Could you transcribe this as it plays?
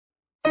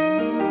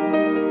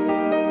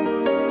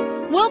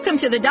Welcome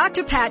to the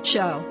Dr. Pat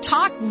Show.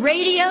 Talk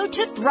radio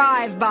to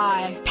thrive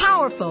by.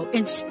 Powerful,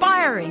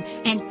 inspiring,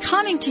 and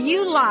coming to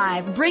you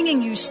live,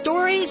 bringing you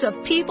stories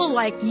of people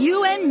like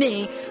you and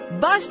me,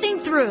 busting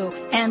through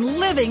and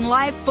living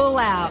life full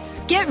out.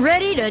 Get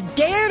ready to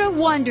dare to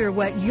wonder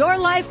what your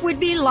life would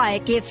be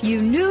like if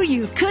you knew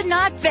you could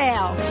not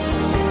fail.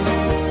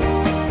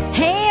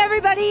 Hey,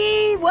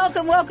 everybody.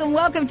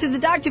 Welcome to the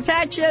Dr.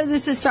 Pat Show.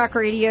 This is Talk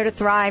Radio to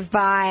Thrive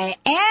By.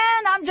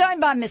 And I'm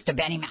joined by Mr.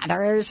 Benny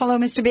Mathers. Hello,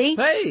 Mr. B.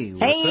 Hey,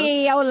 what's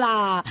Hey, up?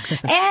 hola.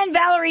 And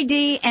Valerie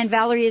D. And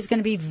Valerie is going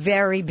to be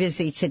very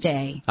busy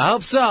today. I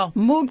hope so.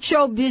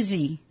 Mucho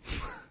busy.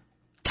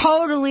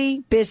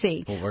 Totally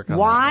busy. We'll work on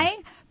Why?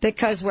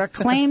 Because we're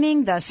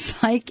claiming the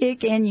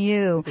psychic in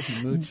you.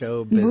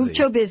 Mucho busy.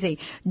 Mucho busy.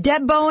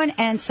 Deb Bowen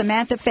and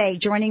Samantha Faye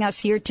joining us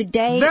here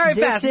today. Very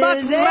This fast. is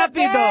Más it.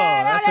 rápido.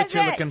 Yeah, That's what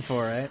you're it. looking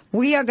for, right?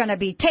 We are going to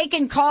be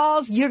taking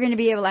calls. You're going to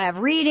be able to have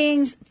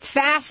readings.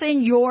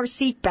 Fasten your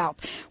seatbelt.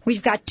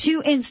 We've got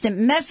 2 instant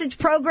message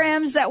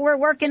programs that we're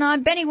working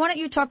on. Benny, why don't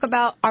you talk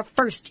about our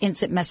first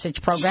instant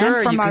message program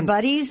Sure, from you our can-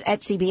 buddies at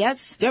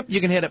CBS? Yep,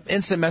 you can hit up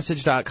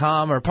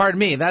instantmessage.com, or pardon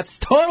me, that's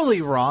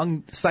totally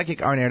wrong,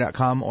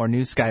 psychiconair.com or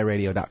newskyradio.com.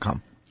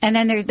 And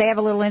then they have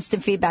a little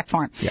instant feedback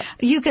form. Yeah.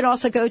 You could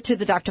also go to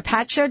the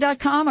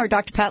drpatshow.com or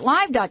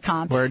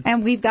drpatlive.com. Word.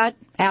 And we've got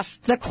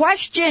Ask the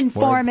Question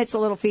form. It's a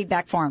little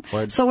feedback form.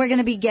 Word. So we're going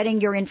to be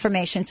getting your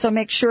information. So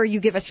make sure you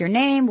give us your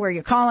name, where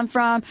you're calling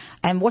from,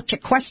 and what your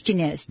question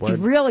is. You Word.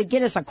 really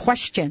get us a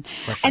question.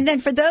 And then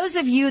for those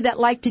of you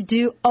that like to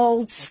do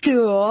old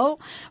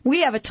school,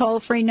 we have a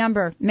toll-free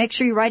number. Make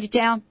sure you write it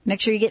down. Make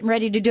sure you're getting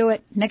ready to do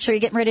it. Make sure you're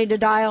getting ready to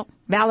dial.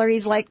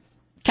 Valerie's like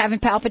having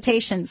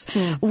palpitations.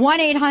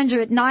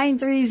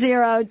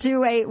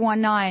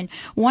 1-800-930-2819.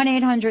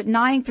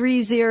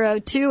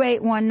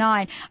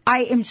 1-800-930-2819. I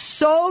am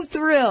so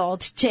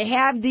thrilled to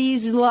have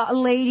these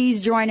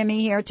ladies joining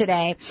me here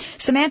today.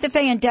 Samantha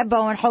Faye and Deb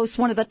Bowen host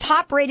one of the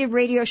top-rated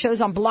radio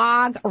shows on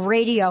Blog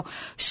Radio,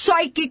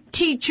 Psychic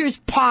Teachers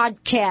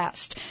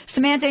Podcast.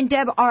 Samantha and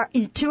Deb are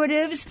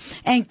intuitives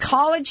and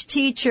college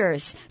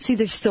teachers. See,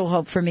 there's still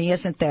hope for me,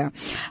 isn't there?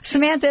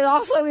 Samantha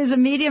also is a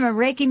medium and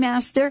Reiki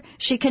master.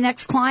 She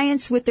connects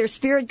clients with their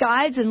spirit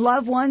guides and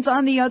loved ones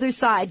on the other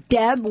side.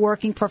 Deb,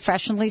 working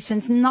professionally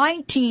since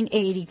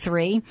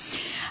 1983,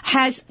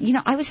 has,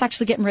 I was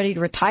actually getting ready to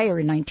retire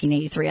in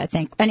 1983, I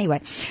think. Anyway,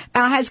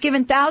 has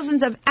given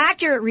thousands of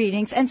accurate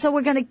readings. And so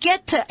we're going to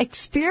get to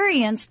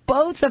experience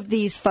both of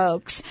these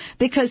folks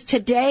because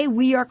today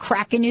we are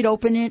cracking it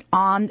open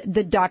on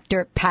the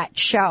Dr. Pat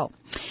Show.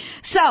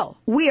 So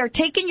we are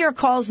taking your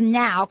calls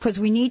now because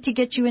we need to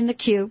get you in the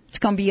queue. It's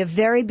going to be a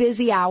very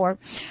busy hour.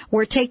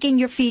 We're taking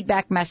your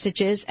feedback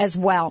messages as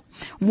well.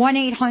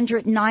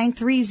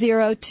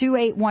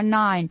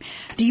 1-800-930-2819.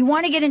 Do you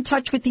want to get in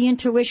touch with the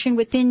intuition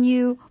within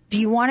you? Do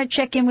you want to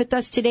check in with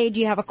us today? Do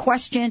you have a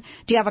question?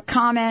 Do you have a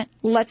comment?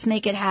 Let's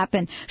make it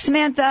happen.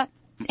 Samantha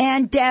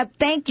and Deb,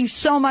 thank you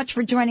so much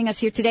for joining us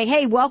here today.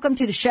 Hey, welcome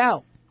to the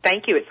show.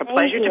 Thank you. It's a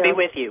pleasure to be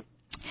with you.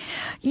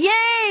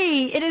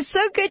 Yay! It is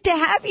so good to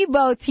have you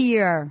both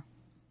here.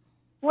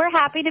 We're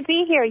happy to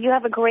be here. You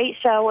have a great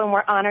show, and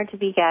we're honored to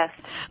be guests.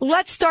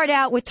 Let's start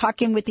out with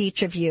talking with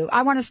each of you.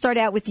 I want to start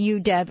out with you,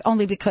 Deb,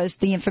 only because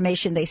the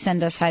information they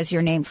send us has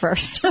your name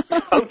first.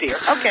 Oh, dear.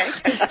 Okay.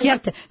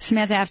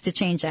 Samantha has to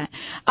change that.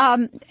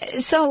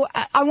 So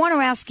I want to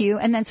ask you,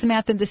 and then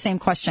Samantha, the same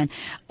question.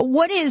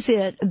 What is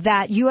it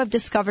that you have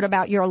discovered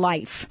about your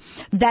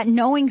life that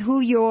knowing who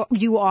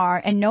you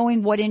are and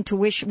knowing what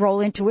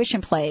role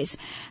intuition plays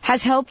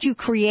has helped you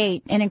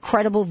create an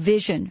incredible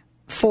vision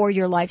for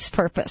your life's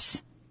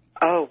purpose?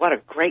 Oh, what a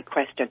great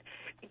question.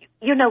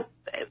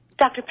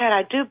 Dr. Pat,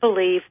 I do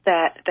believe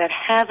that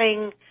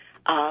having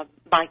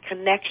my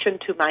connection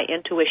to my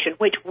intuition,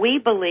 which we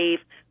believe,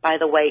 by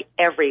the way,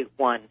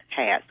 everyone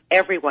has.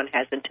 Everyone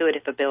has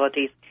intuitive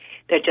abilities.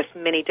 There are just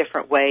many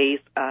different ways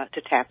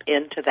to tap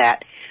into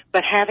that.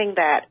 But having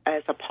that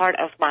as a part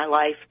of my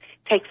life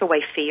takes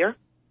away fear.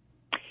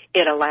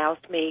 It allows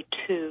me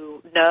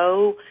to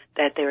know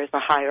that there is a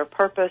higher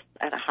purpose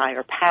and a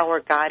higher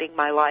power guiding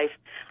my life.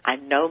 I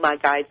know my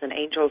guides and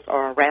angels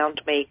are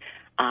around me.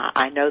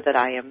 I know that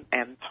I am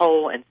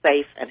whole and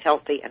safe and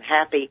healthy and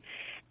happy,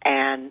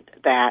 and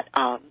that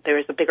there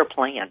is a bigger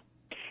plan.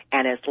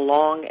 And as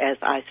long as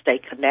I stay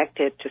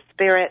connected to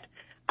Spirit,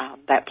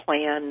 that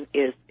plan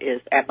is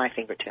at my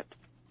fingertips.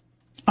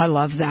 I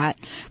love that.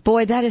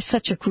 Boy, that is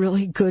such a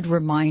really good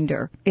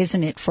reminder,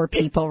 isn't it, for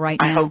people right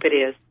now? I hope it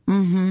is.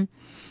 Mm-hmm.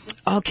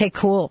 Okay,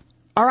 cool.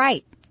 All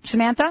right.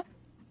 Samantha?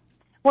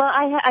 Well,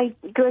 I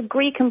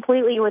agree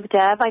completely with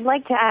Deb. I'd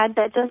like to add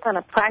that just on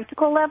a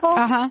practical level,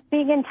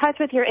 being in touch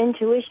with your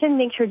intuition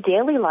makes your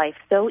daily life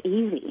so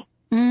easy.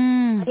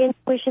 My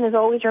intuition is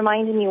always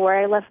reminding me where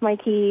I left my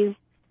keys.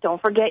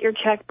 Don't forget your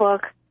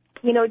checkbook.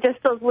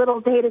 Just those little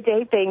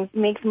day-to-day things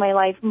makes my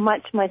life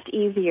much, much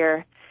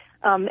easier.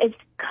 It's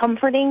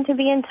comforting to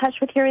be in touch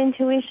with your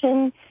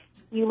intuition.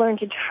 You learn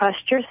to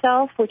trust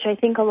yourself, which I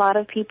think a lot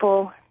of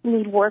people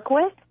need work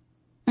with.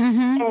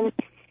 And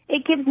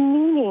it gives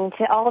meaning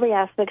to all the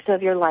aspects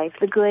of your life,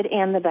 the good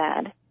and the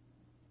bad.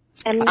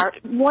 And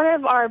one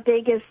of our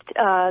biggest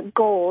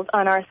goals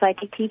on our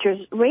Psychic Teachers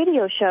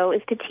radio show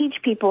is to teach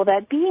people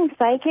that being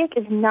psychic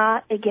is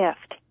not a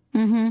gift.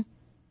 Mm-hmm.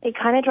 It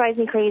kind of drives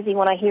me crazy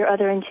when I hear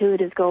other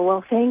intuitives go,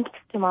 well, thanks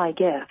to my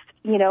gift,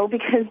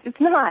 because it's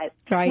not.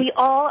 Right. We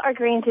all are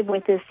granted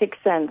with this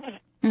sixth sense.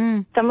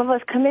 Mm. Some of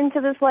us come into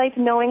this life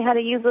knowing how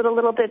to use it a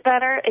little bit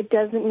better. It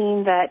doesn't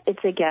mean that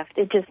it's a gift.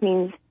 It just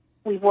means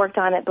we've worked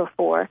on it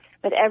before.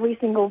 But every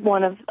single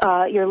one of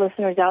your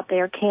listeners out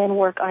there can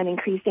work on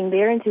increasing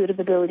their intuitive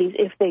abilities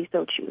if they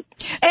so choose.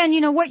 And,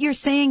 what you're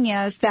saying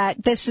is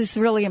that this is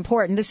really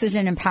important. This is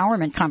an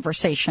empowerment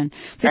conversation.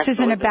 This Absolutely.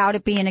 isn't about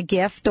it being a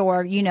gift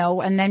or,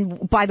 and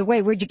then, by the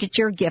way, where'd you get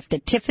your gift?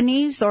 At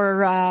Tiffany's or,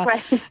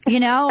 Right.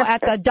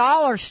 at the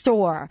dollar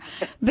store?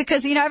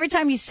 Because, every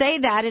time you say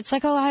that, it's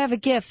like, oh, I have a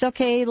gift.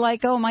 Okay,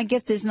 like, oh, my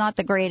gift is not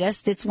the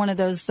greatest. It's one of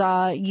those,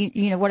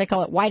 what I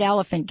call it, white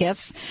elephant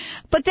gifts.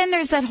 But then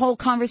there's that whole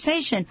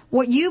conversation.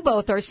 What you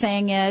both are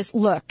saying is,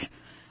 look,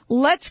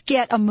 let's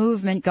get a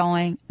movement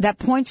going that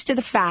points to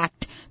the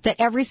fact that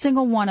every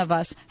single one of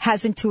us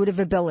has intuitive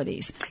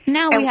abilities.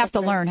 Now we have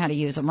to learn how to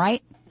use them,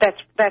 right? That's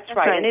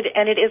right.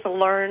 And it is a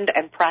learned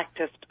and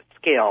practiced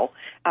skill,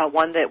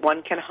 one that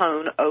one can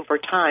hone over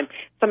time.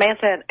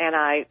 Samantha and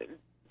I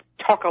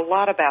talk a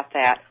lot about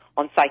that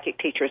on Psychic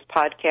Teachers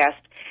podcast,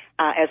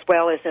 as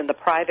well as in the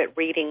private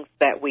readings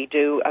that we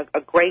do.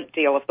 A great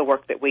deal of the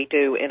work that we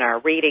do in our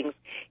readings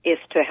is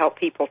to help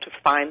people to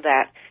find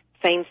that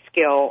same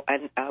skill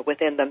and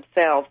within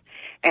themselves.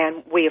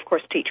 And we, of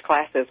course, teach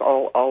classes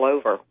all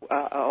over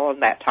on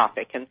that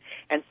topic. And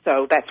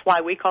so that's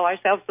why we call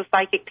ourselves the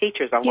Psychic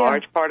Teachers. A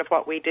large part of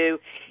what we do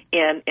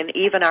in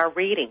even our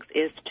readings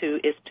is to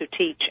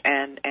teach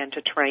and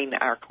to train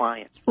our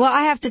clients. Well,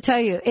 I have to tell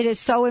you, it is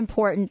so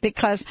important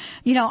because,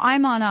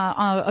 I'm on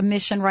a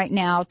mission right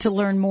now to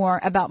learn more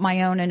about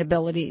my own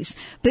inabilities.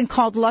 Been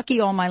called lucky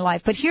all my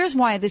life. But here's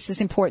why this is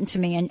important to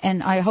me,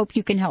 and I hope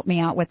you can help me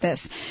out with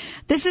this.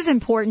 This is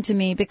important to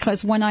me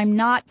because when I'm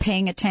not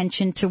paying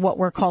attention to what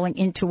we're calling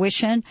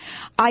intuition,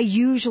 I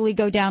usually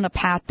go down a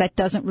path that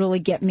doesn't really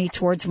get me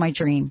towards my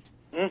dream.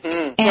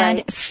 Mm-hmm.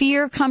 And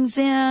fear comes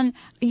in,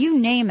 you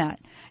name it.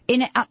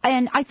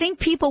 And I think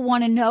people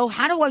want to know,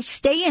 how do I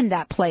stay in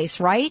that place,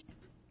 right?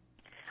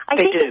 I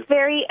think it's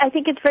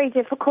very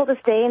difficult to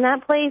stay in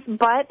that place,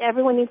 but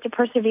everyone needs to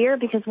persevere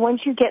because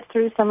once you get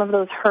through some of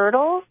those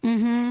hurdles,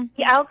 mm-hmm.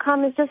 the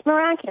outcome is just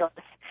miraculous.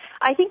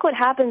 I think what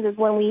happens is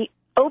when we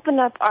open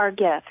up our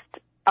gifts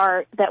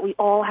that we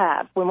all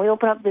have, when we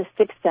open up this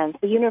sixth sense,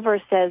 the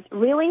universe says,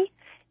 really?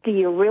 Do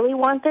you really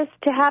want this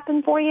to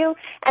happen for you?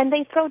 And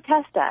they throw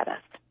tests at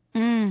us.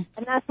 Mm.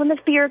 And that's when the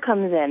fear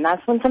comes in.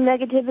 That's when some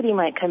negativity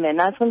might come in.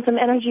 That's when some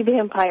energy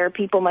vampire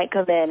people might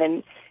come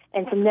in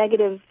and some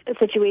negative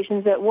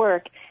situations at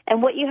work.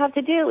 And what you have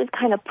to do is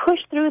kind of push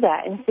through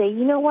that and say,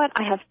 you know what,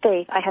 I have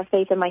faith. I have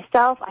faith in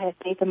myself. I have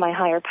faith in my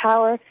higher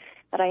power,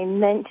 that I am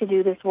meant to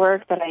do this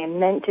work, that I am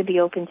meant to be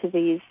open to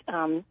these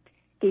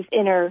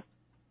inner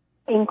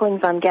inklings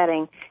I'm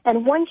getting.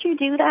 And once you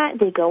do that,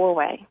 they go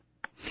away.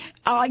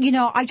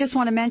 I just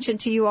want to mention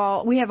to you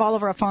all, we have all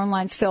of our phone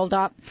lines filled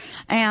up,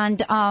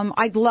 and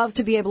I'd love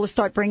to be able to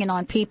start bringing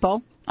on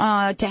people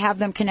to have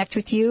them connect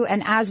with you.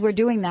 And as we're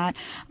doing that,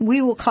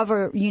 we will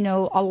cover,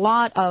 a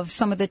lot of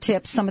some of the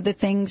tips, some of the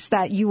things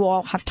that you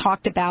all have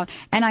talked about.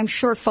 And I'm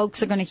sure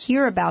folks are going to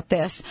hear about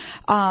this,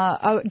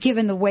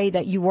 given the way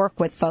that you work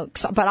with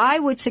folks. But I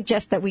would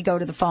suggest that we go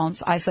to the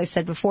phones. As I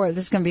said before,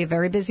 this is going to be a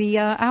very busy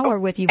hour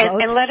with you both.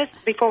 And let us,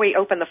 before we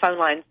open the phone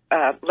lines,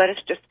 let us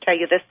just tell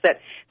you this, that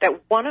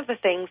one of the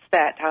things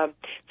that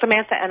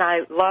Samantha and I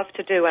love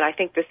to do, and I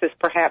think this is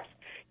perhaps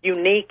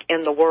unique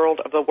in the world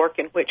of the work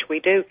in which we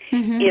do,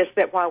 mm-hmm. is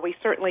that while we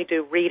certainly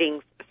do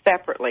readings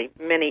separately,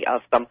 many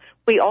of them,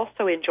 we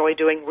also enjoy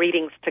doing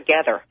readings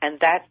together, and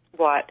that's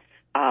what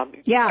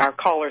our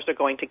callers are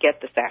going to get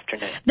this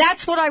afternoon.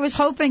 That's what I was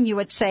hoping you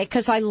would say,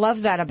 because I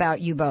love that about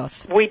you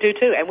both. We do,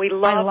 too, and we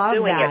love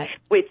doing that.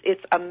 it.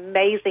 It's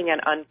amazing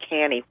and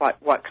uncanny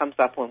what comes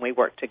up when we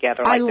work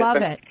together like I love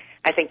this. it.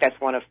 I think that's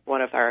one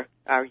of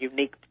our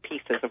unique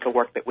pieces of the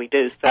work that we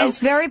do. So and it's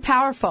very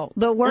powerful.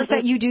 The work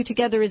that you do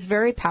together is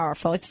very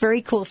powerful. It's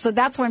very cool. So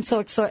that's why I'm so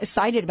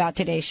excited about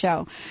today's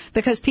show,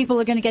 because people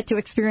are going to get to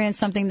experience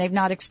something they've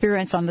not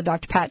experienced on the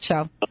Dr. Pat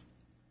Show.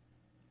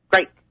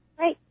 Great.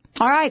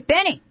 All right,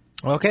 Benny.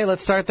 Okay,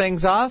 let's start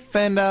things off,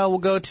 and we'll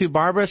go to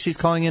Barbara. She's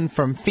calling in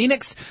from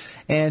Phoenix,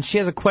 and she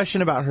has a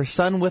question about her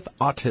son with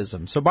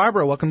autism. So,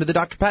 Barbara, welcome to the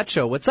Dr. Pat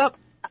Show. What's up?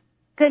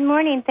 Good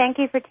morning. Thank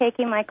you for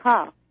taking my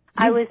call.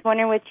 I was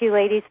wondering what you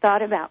ladies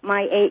thought about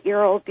my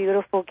 8-year-old,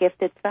 beautiful,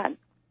 gifted son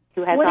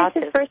who has autism. What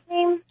is his first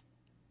name?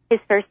 His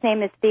first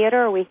name is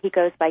Theodore. He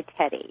goes by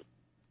Teddy.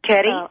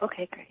 Teddy? Oh,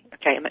 okay, great.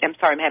 Okay, I'm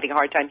sorry, I'm having a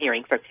hard time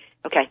hearing. So,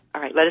 okay,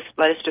 all right, let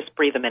us just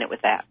breathe a minute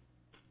with that.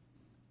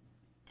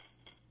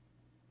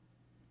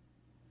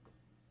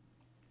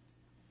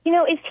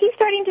 Is he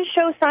starting to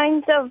show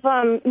signs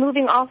of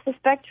moving off the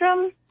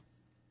spectrum?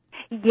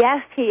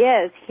 Yes, he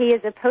is. He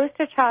is a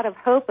poster child of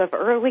hope of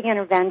early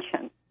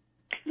intervention.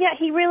 Yeah,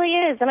 he really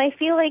is, and I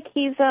feel like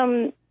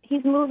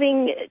he's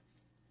moving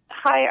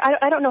higher.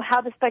 I don't know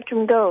how the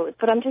spectrum goes,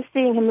 but I'm just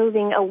seeing him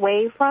moving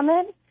away from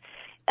it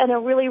in a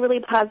really, really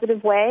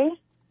positive way.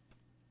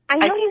 I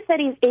know you said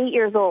he's 8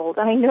 years old,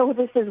 and I know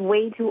this is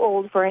way too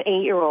old for an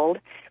 8-year-old,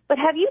 but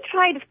have you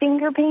tried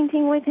finger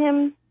painting with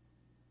him?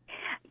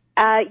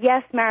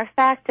 Yes, matter of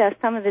fact,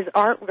 some of his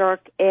artwork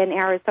in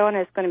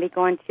Arizona is going to be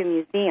going to a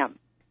museum.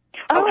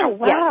 Oh,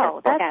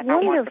 wow, yes, that's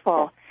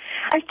wonderful.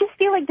 I just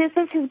feel like this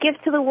is his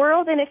gift to the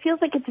world, and it feels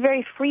like it's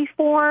very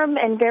free-form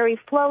and very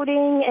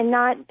floating and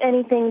not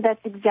anything that's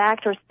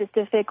exact or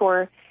specific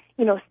or,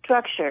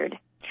 structured.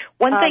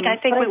 One thing I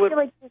think I feel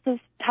like this is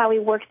how he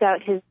works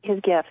out his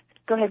gifts.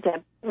 Go ahead,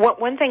 Deb.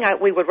 One thing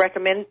we would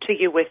recommend to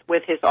you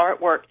with his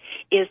artwork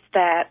is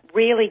that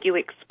really you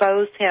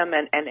expose him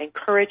and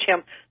encourage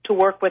him to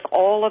work with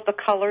all of the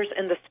colors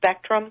in the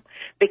spectrum,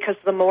 because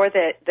the more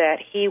that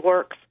he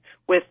works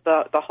with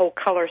the whole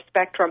color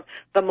spectrum,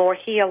 the more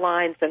he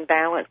aligns and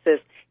balances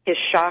his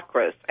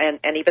chakras. And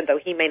even though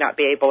he may not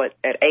be able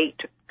at 8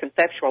 to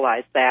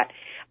conceptualize that,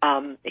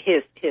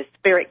 his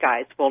spirit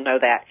guides will know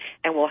that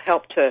and will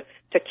help to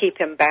keep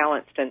him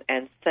balanced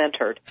and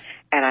centered.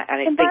 And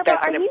I think Barbara,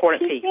 that's an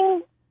important piece.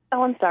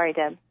 Oh, I'm sorry,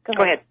 Deb.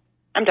 Go ahead.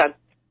 I'm done.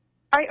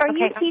 Are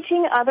you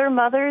teaching other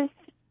mothers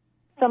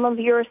some of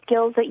your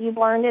skills that you've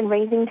learned in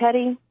raising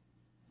Teddy?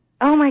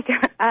 Oh, my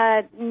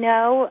God.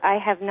 No, I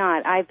have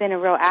not. I've been a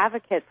real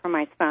advocate for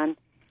my son.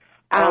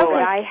 But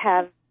I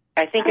have...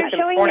 I think it's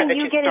important that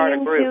you start a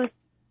group.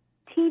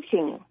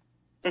 Teaching.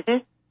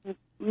 Mm-hmm.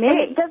 And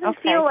it doesn't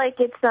feel like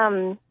it's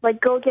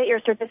like go get your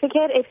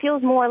certificate. It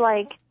feels more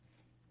like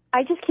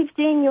I just keep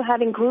seeing you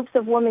having groups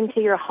of women to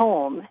your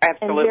home.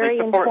 Absolutely. And very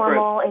Support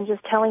informal group. and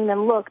just telling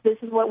them, look, this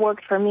is what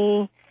worked for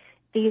me.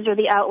 These are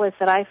the outlets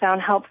that I found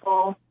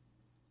helpful.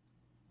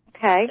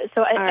 Okay.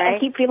 So I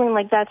keep feeling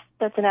like that's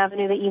an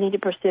avenue that you need to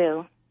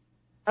pursue.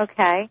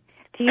 Okay.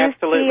 Do you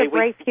see a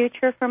great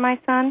future for my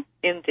son?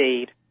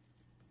 Indeed.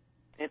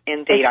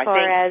 Indeed. As far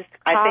as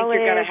I think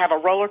you're going to have a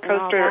roller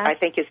coaster. I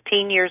think his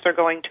teen years are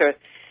going to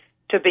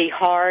be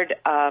hard,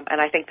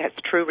 and I think that's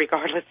true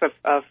regardless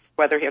of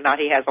whether or not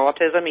he has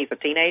autism. He's a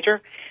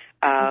teenager.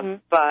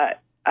 But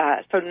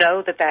so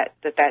know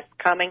that's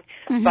coming.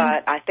 Mm-hmm.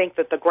 But I think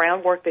that the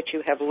groundwork that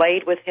you have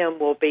laid with him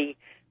will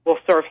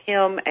serve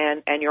him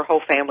and your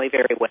whole family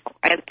very well,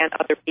 and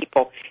other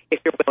people if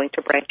you're willing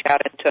to branch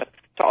out and to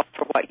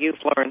offer what you've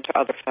learned to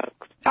other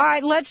folks. All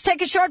right, let's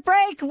take a short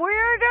break.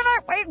 We're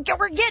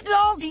getting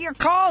all to your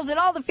calls and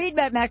all the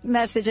feedback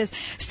messages.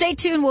 Stay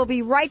tuned. We'll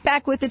be right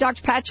back with the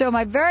Dr. Pat Show.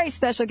 My very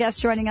special guest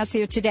joining us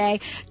here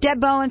today, Deb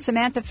Bowen,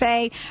 Samantha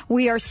Fay.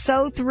 We are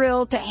so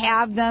thrilled to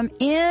have them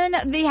in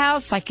the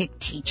house, psychic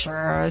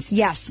teachers.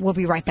 Yes, we'll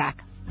be right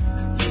back.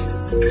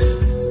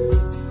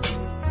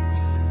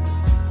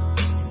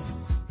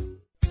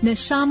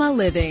 Neshama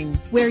Living,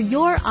 where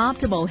your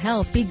optimal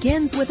health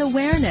begins with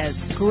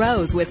awareness,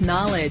 grows with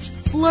knowledge,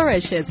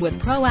 flourishes with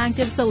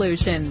proactive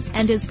solutions,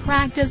 and is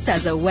practiced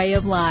as a way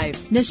of life.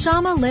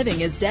 Neshama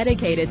Living is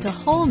dedicated to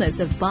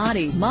wholeness of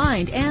body,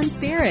 mind, and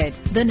spirit.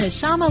 The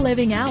Neshama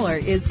Living Hour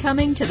is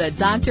coming to the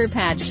Dr.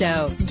 Pat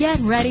Show.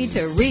 Get ready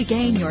to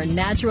regain your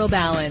natural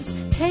balance,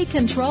 take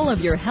control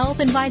of your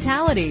health and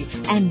vitality,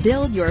 and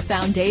build your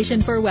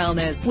foundation for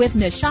wellness with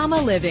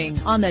Neshama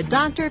Living on the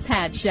Dr.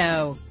 Pat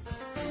Show.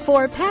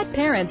 For pet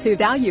parents who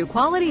value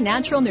quality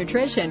natural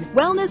nutrition,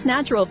 Wellness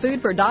Natural Food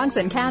for Dogs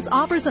and Cats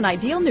offers an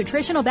ideal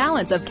nutritional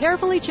balance of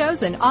carefully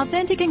chosen,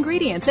 authentic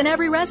ingredients in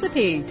every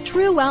recipe.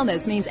 True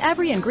wellness means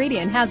every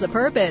ingredient has a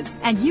purpose,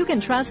 and you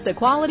can trust the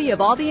quality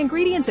of all the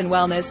ingredients in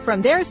wellness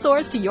from their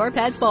source to your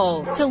pet's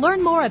bowl. To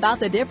learn more about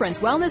the difference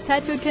wellness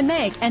pet food can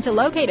make and to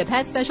locate a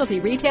pet specialty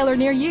retailer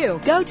near you,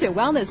 go to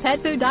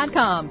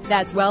wellnesspetfood.com.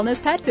 That's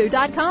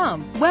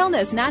wellnesspetfood.com.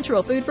 Wellness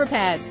Natural Food for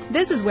Pets.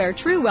 This is where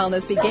true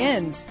wellness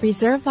begins.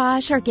 Reservage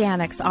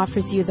Organics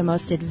offers you the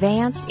most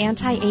advanced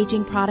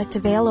anti-aging product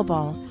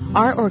available.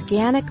 Our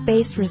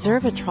organic-based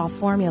resveratrol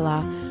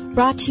formula,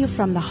 brought to you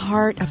from the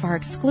heart of our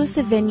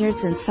exclusive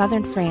vineyards in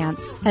southern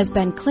France, has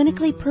been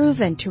clinically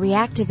proven to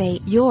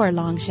reactivate your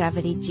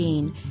longevity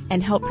gene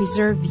and help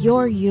preserve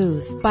your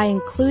youth. By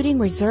including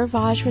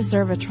Reservage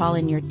resveratrol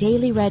in your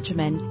daily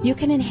regimen, you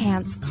can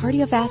enhance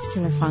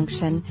cardiovascular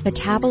function,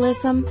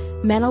 metabolism,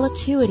 mental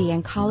acuity,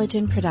 and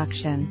collagen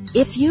production.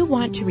 If you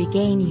want to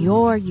regain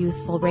your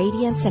youthful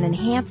radiance and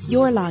enhance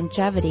your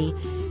longevity,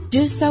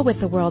 do so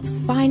with the world's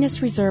finest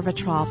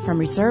resveratrol from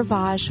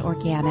Reservage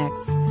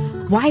Organics.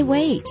 Why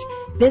wait?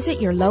 Visit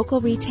your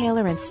local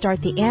retailer and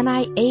start the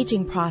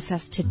anti-aging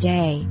process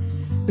today.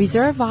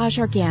 Reservage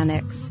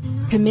Organics,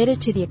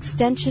 committed to the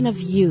extension of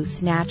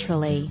youth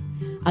naturally.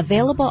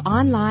 Available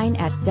online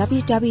at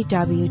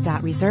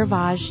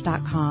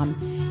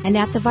www.reservage.com and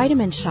at the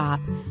Vitamin Shop,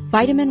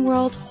 Vitamin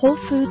World, Whole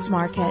Foods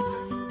Market.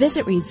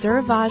 Visit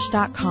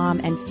reservage.com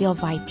and feel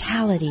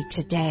vitality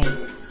today.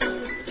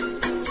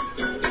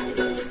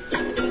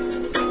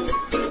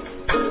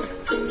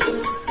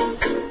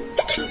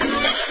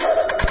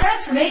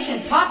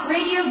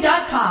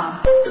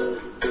 TransformationTalkRadio.com.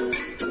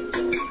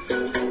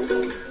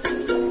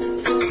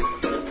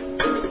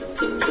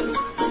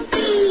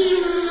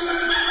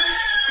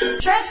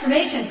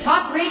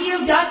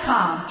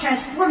 TransformationTalkRadio.com,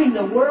 transforming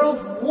the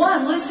world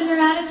one listener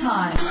at a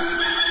time.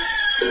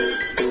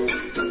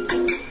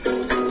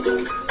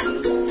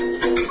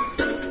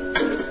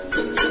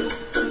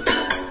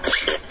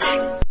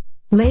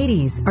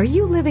 Ladies, are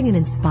you living an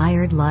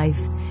inspired life?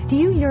 Do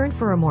you yearn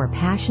for a more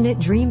passionate,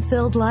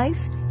 dream-filled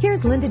life?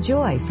 Here's Linda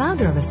Joy,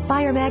 founder of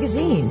Aspire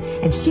Magazine,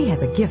 and she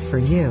has a gift for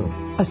you.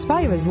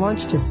 Aspire has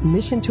launched its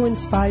Mission to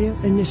Inspire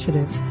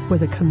initiative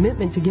with a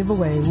commitment to give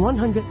away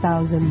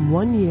 100,000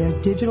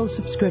 one-year digital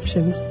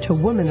subscriptions to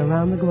women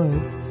around the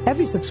globe.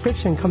 Every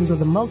subscription comes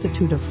with a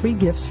multitude of free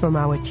gifts from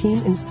our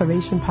Team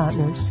Inspiration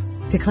partners.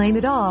 To claim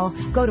it all,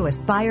 go to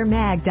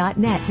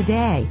aspiremag.net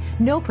today.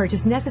 No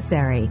purchase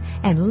necessary.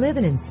 And live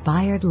an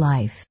inspired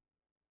life.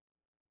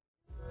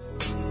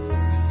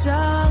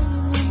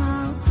 Darling,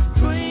 I'll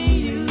bring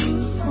you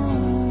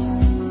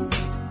home.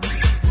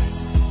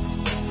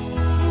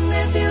 And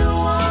if you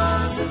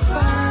want to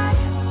cry,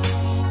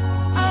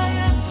 I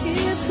am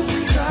here to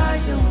dry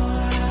your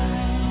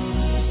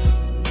eyes.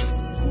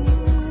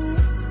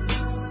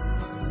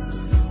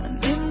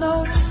 And in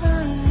no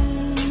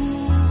time,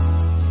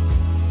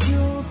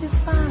 you'll be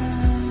fine.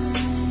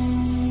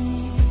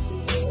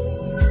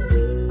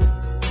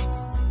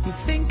 You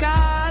think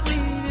I'd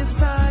leave your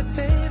side,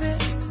 baby?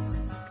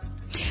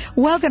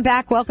 Welcome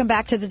back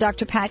to the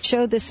Dr. Pat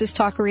Show. This is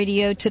Talk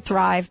Radio to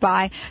Thrive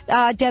By.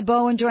 Deb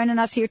Bowen joining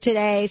us here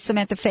today,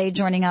 Samantha Fay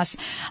joining us.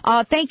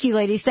 Thank you,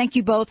 ladies. Thank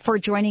you both for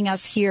joining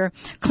us here.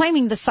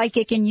 Claiming the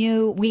Psychic in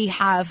You, we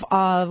have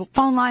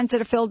phone lines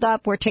that are filled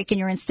up. We're taking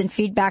your instant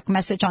feedback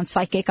message on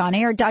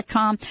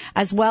psychiconair.com,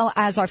 as well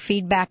as our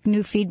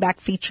new feedback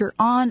feature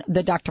on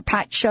the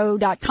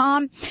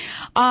drpatshow.com.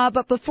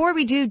 But before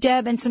we do,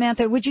 Deb and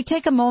Samantha, would you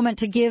take a moment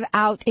to give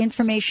out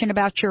information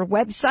about your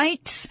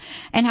websites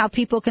and how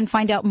people can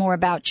find out more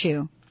about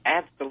you?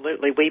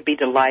 Absolutely. We'd be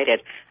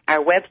delighted.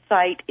 Our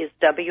website is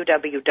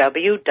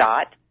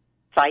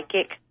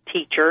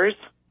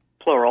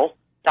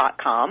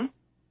www.psychicteachers.com.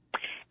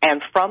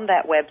 And from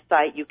that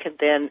website, you can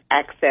then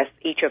access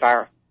each of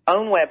our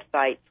own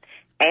websites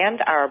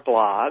and our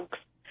blogs.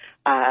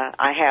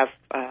 I have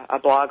a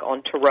blog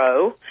on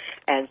tarot,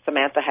 and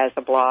Samantha has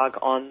a blog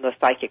on the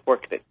psychic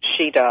work that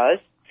she does.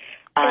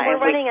 And we're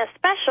running a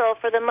special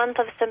for the month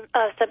of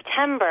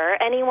September.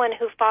 Anyone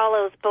who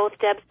follows both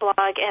Deb's blog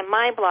and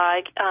my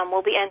blog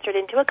will be entered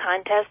into a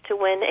contest to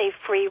win a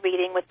free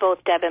reading with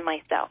both Deb and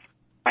myself.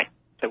 Right.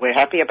 So we're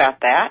happy about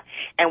that.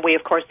 And we,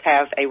 of course,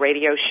 have a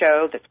radio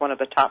show that's one of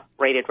the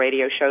top-rated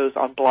radio shows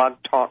on Blog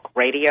Talk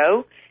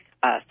Radio,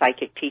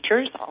 Psychic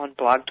Teachers on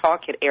Blog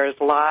Talk. It airs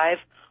live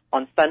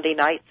on Sunday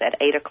nights at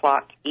 8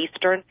 o'clock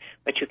Eastern,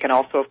 but you can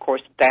also, of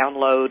course,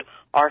 download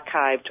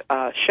archived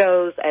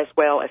shows as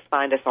well as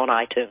find us on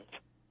iTunes.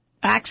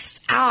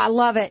 I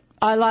love it.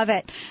 I love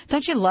it.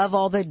 Don't you love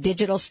all the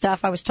digital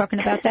stuff? I was talking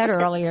about that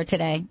earlier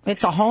today.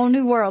 It's a whole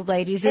new world,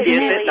 ladies, isn't it? It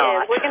really is.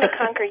 We're going to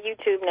conquer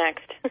YouTube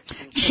next.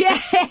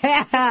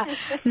 Yeah.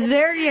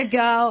 There you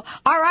go.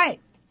 All right.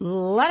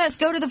 Let us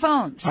go to the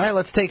phones. All right,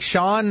 let's take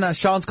Sean.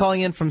 Sean's calling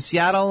in from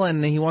Seattle,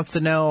 and he wants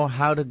to know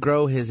how to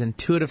grow his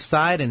intuitive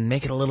side and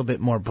make it a little bit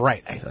more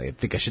bright, I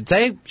think I should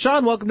say.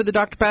 Sean, welcome to the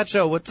Dr. Pat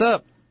Show. What's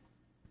up?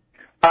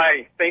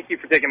 Hi, thank you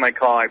for taking my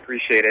call. I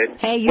appreciate it.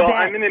 Hey, you bet.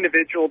 I'm an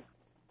individual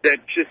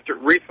that just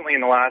recently in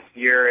the last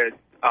year,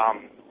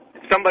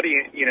 somebody,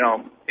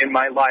 in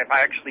my life, I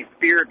actually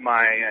feared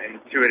my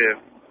intuitive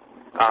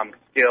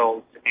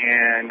skills.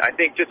 And I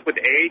think just with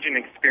age and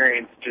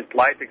experience, just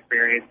life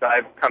experience,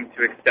 I've come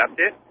to accept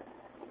it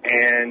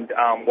and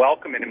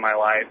welcome it in my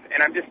life.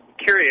 And I'm just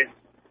curious,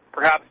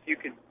 perhaps you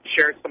could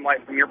share some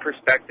light from your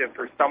perspective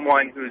for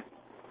someone who's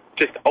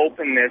just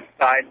opened this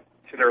side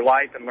to their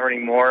life and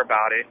learning more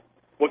about it.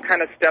 What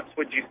kind of steps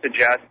would you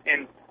suggest?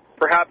 And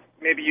perhaps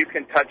maybe you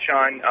can touch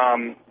on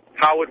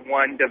how would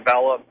one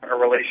develop a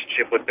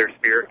relationship with their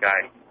spirit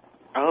guide?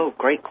 Oh,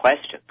 great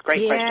question.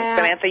 Great question.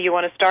 Samantha, you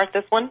want to start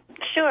this one?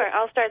 Sure,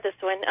 I'll start this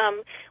one.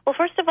 Well,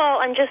 first of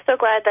all, I'm just so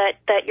glad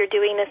that you're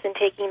doing this and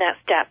taking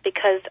that step,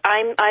 because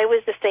I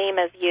was the same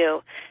as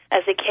you.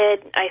 As a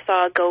kid, I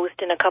saw a ghost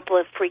and a couple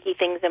of freaky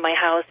things in my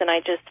house, and I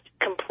just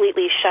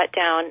completely shut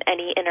down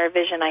any inner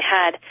vision I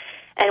had.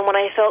 And when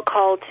I felt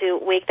called to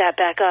wake that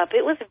back up,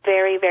 it was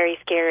very, very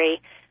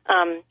scary.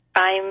 I'm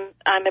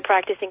a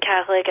practicing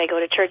Catholic. I go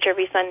to church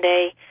every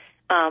Sunday.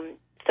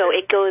 So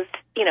it goes,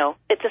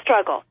 it's a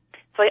struggle.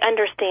 So I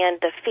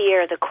understand the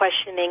fear, the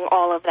questioning,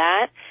 all of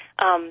that.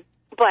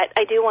 But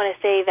I do want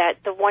to say that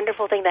the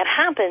wonderful thing that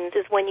happens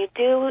is when you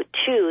do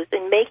choose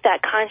and make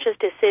that conscious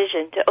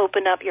decision to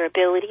open up your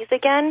abilities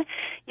again,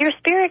 your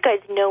spirit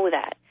guides know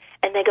that.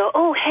 And they go,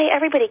 oh, hey,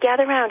 everybody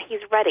gather around.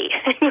 He's ready.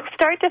 And you'll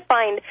start to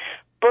find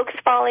books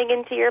falling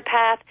into your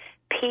path,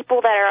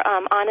 people that are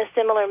on a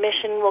similar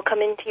mission will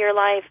come into your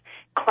life,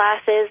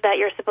 classes that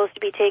you're supposed to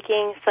be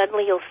taking,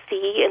 suddenly you'll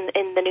see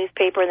in the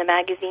newspaper and the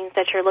magazines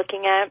that you're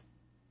looking at.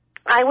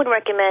 I would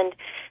recommend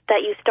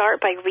that you start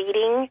by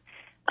reading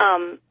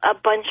a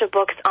bunch of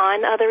books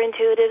on other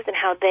intuitives and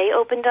how they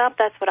opened up.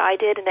 That's what I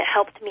did, and it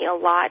helped me a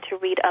lot to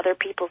read other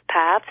people's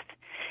paths.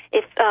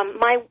 If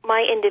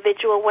my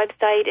individual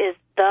website is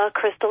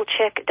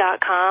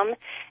thecrystalchick.com, and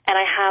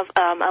I have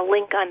a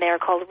link on there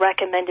called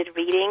Recommended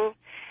Reading,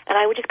 and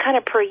I would just kind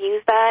of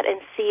peruse that and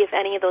see if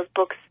any of those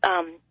books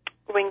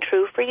ring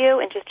true for you,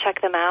 and just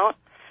check them out.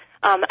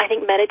 I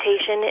think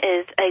meditation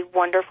is a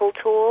wonderful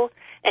tool,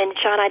 and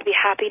Sean, I'd be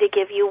happy to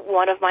give you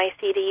one of my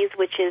CDs,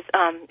 which is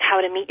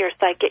How to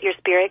Get Your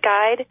Spirit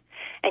Guide,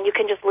 and you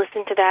can just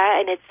listen to that,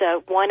 and it's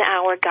a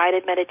 1-hour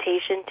guided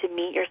meditation to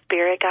meet your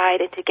spirit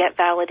guide and to get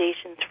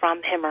validations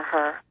from him or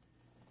her.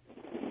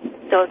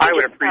 So I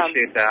would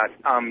appreciate that.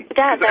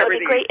 That would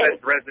be great. Has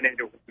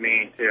resonated with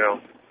me, too.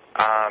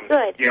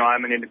 Good. You know,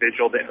 I'm an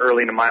individual that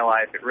early in my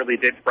life, it really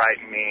did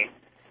frighten me.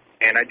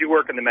 And I do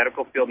work in the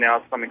medical field now,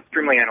 so I'm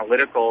extremely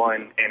analytical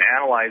and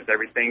analyze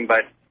everything.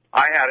 But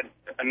I had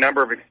a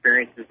number of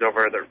experiences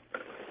over the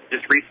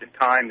just recent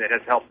time that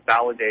has helped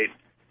validate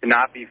to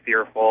not be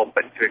fearful,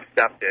 but to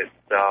accept it.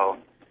 So,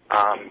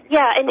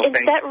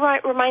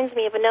 that reminds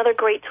me of another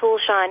great tool,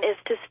 Sean, is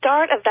to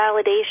start a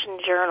validation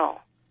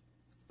journal.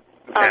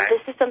 Okay.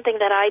 This is something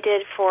that I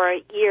did for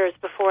years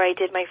before I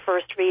did my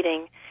first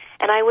reading.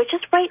 And I would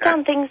just write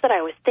down things that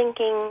I was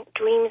thinking,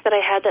 dreams that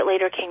I had that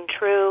later came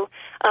true.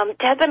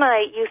 Deb and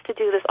I used to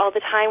do this all the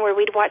time where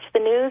we'd watch the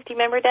news. Do you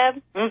remember,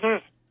 Deb? Mm-hmm.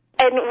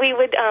 And we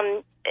would,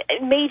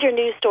 major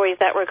news stories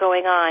that were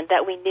going on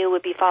that we knew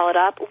would be followed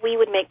up, we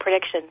would make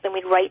predictions, and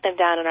we'd write them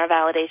down in our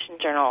validation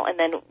journal. And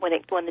then when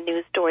the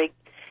news story,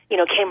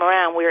 came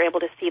around, we were able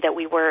to see that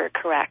we were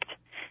correct.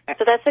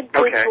 So that's a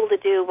good tool to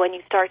do when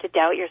you start to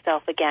doubt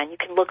yourself again. You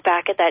can look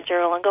back at that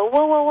journal and go,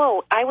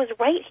 whoa, I was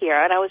right here,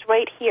 and I was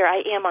right here.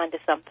 I am onto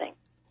something.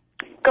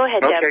 Go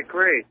ahead, Deb. Okay,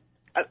 great.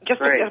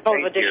 Just a couple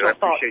of additional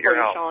thoughts for you,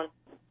 Sean.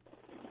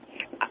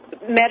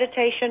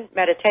 Meditation.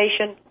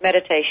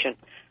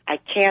 I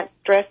can't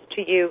stress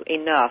to you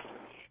enough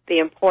the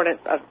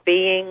importance of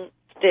being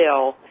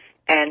still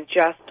and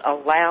just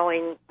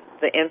allowing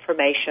the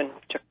information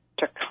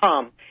to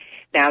come.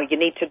 Now, you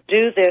need to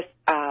do this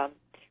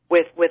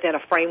within a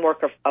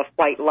framework of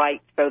white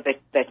light so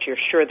that you're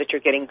sure that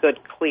you're getting good,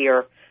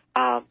 clear,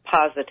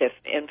 positive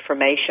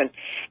information.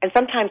 And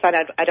sometimes I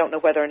don't know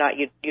whether or not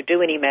you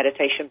do any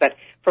meditation, but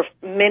for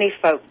many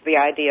folks, the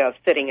idea of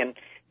sitting in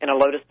a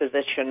lotus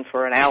position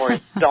for an hour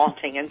is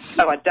daunting, and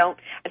so I don't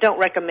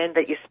recommend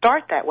that you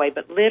start that way,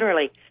 but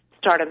literally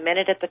start a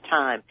minute at the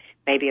time,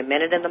 maybe a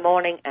minute in the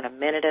morning and a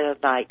minute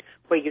at night,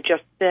 where you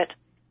just sit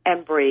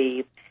and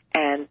breathe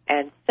and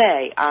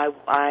say,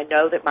 I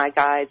know that my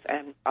guides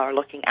are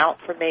looking out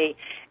for me,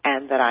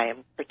 and that I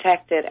am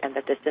protected, and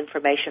that this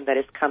information that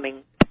is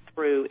coming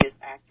through is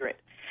accurate.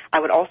 I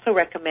would also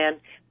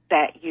recommend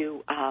that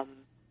you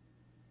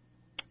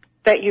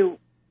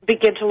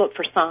begin to look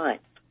for signs.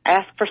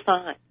 Ask for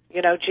signs.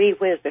 Gee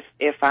whiz,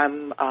 if I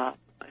am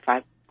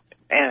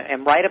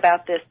right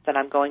about this, then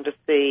I'm going to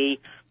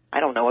see, I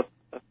don't know,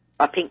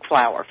 a pink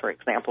flower, for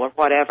example, or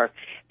whatever,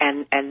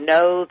 and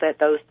know that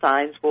those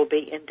signs will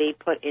be indeed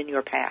put in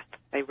your path.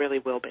 They really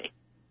will be.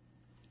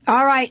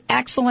 All right.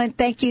 Excellent.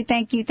 Thank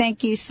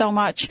you so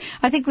much.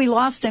 I think we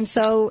lost him,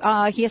 so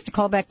he has to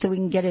call back so we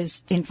can get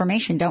his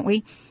information, don't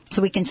we?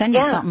 So we can send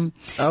you something.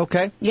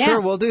 Okay. Yeah. Sure,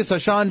 we'll do. So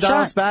Sean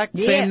dials back,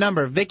 same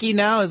number. Vicky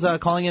now is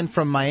calling in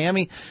from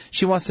Miami.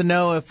 She wants to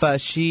know if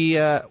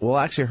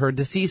her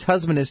deceased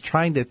husband is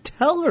trying to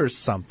tell her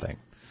something.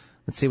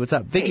 Let's see what's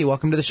up. Vicky,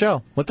 welcome to the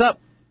show. What's up?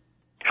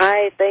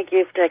 Hi, thank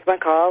you for taking my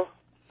call.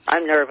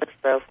 I'm nervous,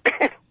 though.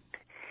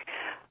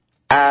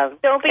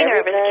 Don't be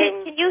nervous.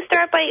 Can you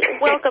start by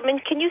welcome?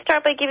 And can you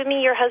start by giving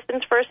me your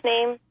husband's first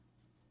name?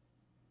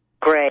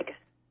 Greg.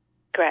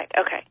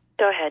 Okay,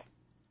 go ahead.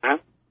 Huh?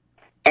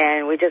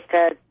 And we just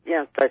had,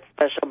 that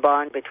special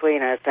bond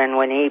between us. And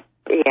when he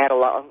had a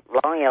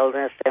long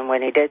illness, and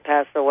when he did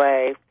pass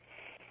away,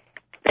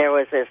 there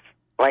was this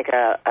like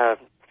a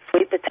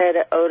sweet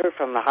potato odor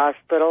from the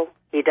hospital.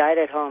 He died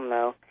at home,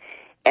 though.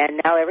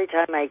 And now every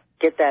time I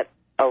get that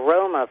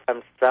aroma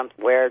from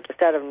somewhere, just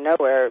out of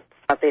nowhere,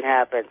 something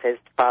happens. His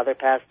father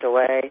passed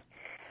away.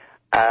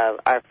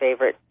 Our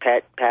favorite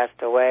pet passed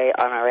away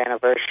on our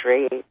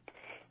anniversary.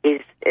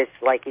 It's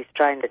like he's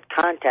trying to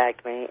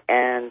contact me,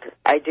 and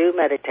I do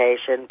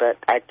meditation, but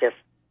I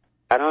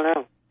don't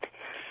know.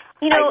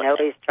 I know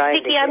he's trying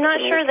Vicki, to I'm not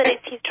get sure me. that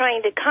he's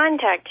trying to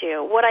contact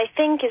you. What I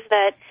think is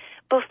that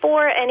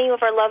before any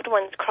of our loved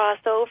ones cross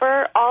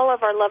over, all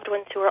of our loved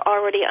ones who are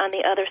already on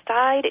the other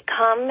side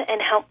come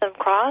and help them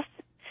cross.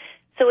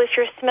 So if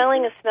you're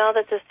smelling a smell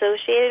that's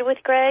associated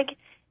with Greg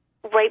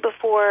right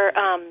before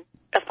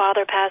a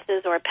father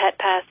passes or a pet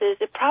passes,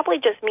 it probably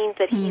just means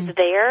that he's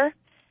there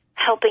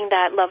helping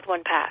that loved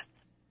one pass.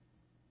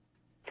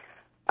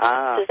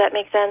 Does that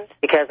make sense?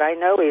 Because I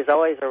know he's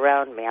always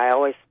around me. I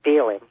always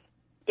feel him.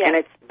 Yeah. And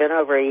it's been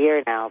over a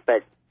year now,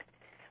 but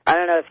I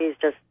don't know if he's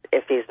just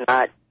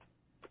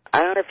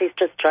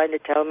trying to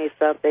tell me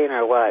something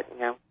or what,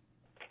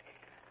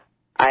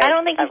 I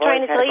don't think he's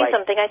trying to tell you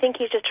something. I think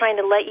he's just trying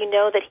to let you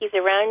know that he's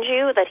around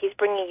you, that he's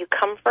bringing you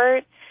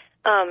comfort.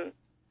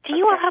 Do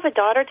you all have a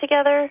daughter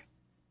together?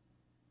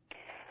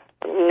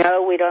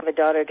 No, we don't have a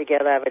daughter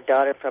together. I have a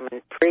daughter from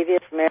a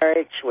previous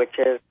marriage, which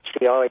is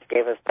she always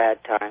gave us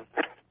bad time.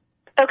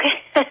 Okay.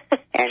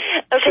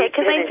 Okay,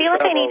 because I feel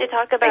like I need to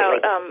talk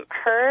about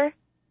her.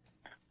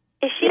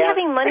 Is she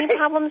having money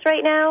problems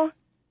right now?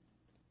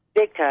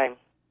 Big time.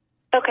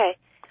 Okay.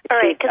 All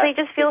right, because I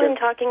just feel him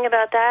talking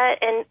about that,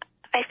 and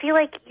I feel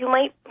like you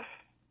might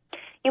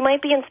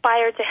be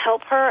inspired to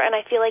help her, and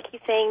I feel like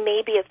he's saying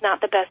maybe it's not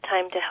the best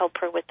time to help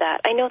her with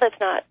that. I know that's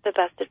not the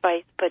best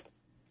advice, but...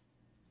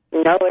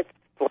 No, it's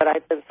what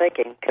I've been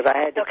thinking, because I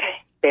had to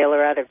bail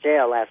her out of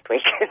jail last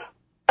week.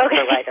 Okay.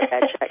 To write a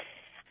bad check.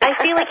 I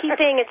feel like he's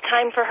saying it's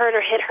time for her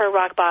to hit her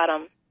rock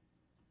bottom.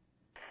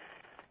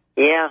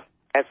 Yeah,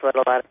 that's what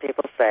a lot of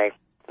people say.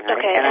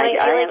 Okay, and I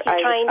feel like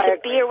he's trying to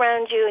be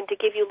around you and to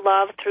give you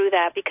love through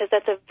that, because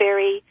that's a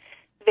very,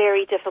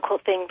 very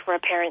difficult thing for a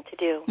parent to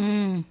do.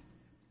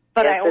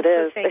 But yes, it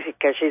is,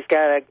 because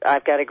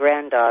I've got a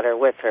granddaughter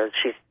with her.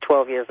 She's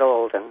 12 years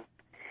old, and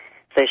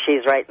so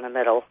she's right in the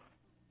middle.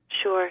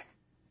 Sure.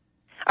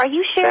 Are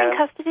you sharing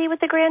custody with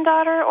the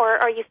granddaughter, or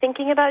are you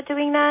thinking about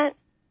doing that?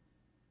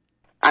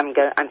 I'm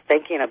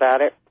thinking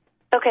about it.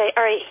 Okay,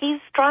 all right.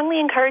 He's strongly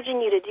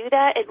encouraging you to do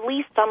that, at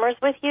least summers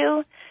with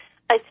you.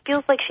 It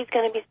feels like she's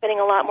going to be spending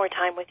a lot more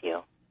time with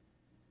you.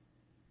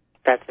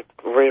 That's a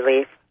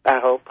relief, I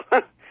hope.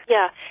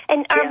 Yeah.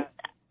 And are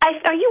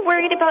you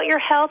worried about your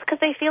health? Because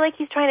I feel like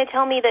he's trying to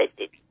tell me that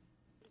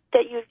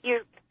you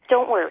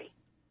don't worry.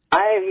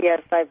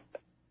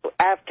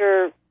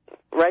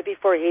 Right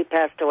before he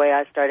passed away,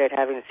 I started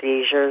having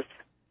seizures.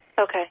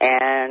 Okay.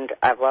 And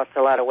I've lost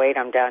a lot of weight.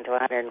 I'm down to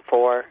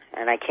 104,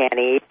 and I can't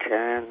eat,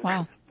 and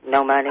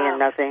no money and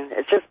nothing.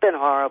 It's just been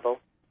horrible.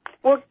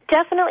 Well,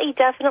 definitely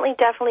get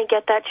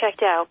that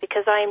checked out,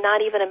 because I am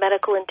not even a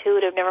medical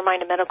intuitive, never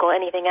mind a medical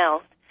anything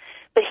else.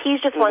 But he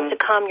just wants to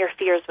calm your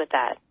fears with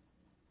that.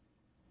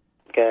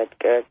 Good.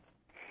 Deb?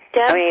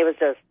 I mean, he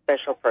was a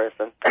special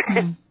person.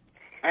 And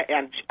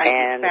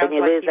when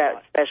you lose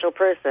that special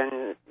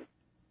person,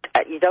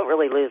 you don't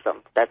really lose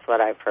them. That's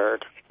what I've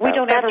heard. That's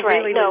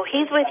right. No,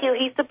 he's with you.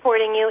 He's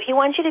supporting you. He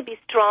wants you to be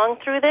strong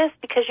through this,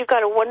 because you've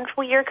got a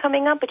wonderful year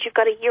coming up, but you've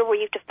got a year where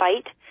you have to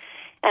fight.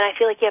 And I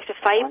feel like you have to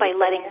fight by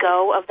letting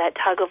go of that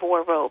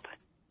tug-of-war rope.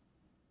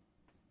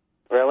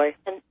 Really?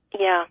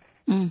 Yeah.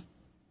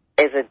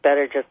 Is it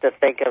better just to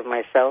think of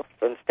myself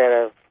instead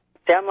of...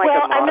 I'm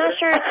not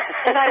sure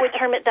that I would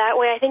term it that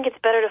way. I think it's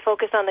better to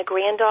focus on the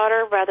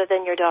granddaughter rather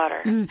than your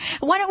daughter.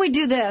 Why don't we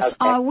do this?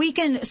 Okay. We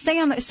can stay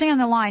on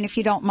the line if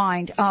you don't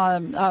mind.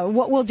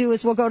 What we'll do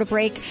is we'll go to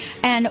break,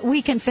 and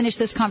we can finish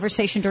this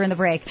conversation during the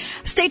break.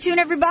 Stay tuned,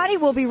 everybody.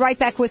 We'll be right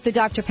back with the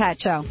Dr. Pat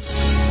Show.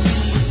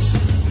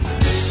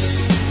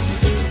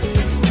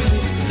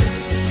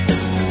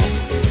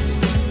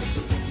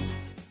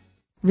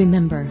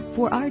 Remember,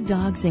 for our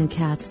dogs and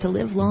cats to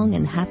live long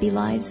and happy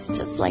lives,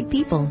 just like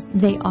people,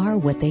 they are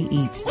what they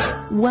eat.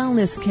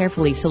 Wellness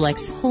carefully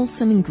selects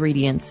wholesome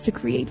ingredients to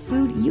create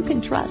food you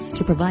can trust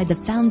to provide the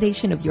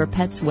foundation of your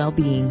pet's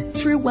well-being.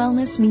 True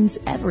wellness means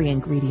every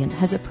ingredient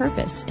has a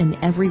purpose in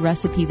every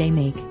recipe they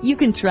make. You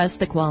can trust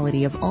the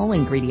quality of all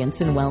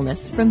ingredients in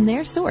wellness from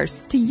their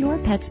source to your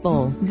pet's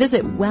bowl.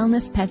 Visit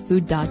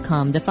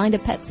wellnesspetfood.com to find a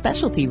pet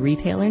specialty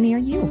retailer near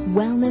you.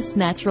 Wellness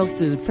natural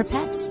food for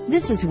pets.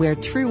 This is where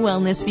true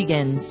wellness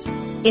begins.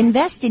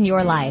 Invest in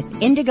your life.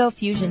 Indigo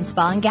Fusion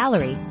Spa and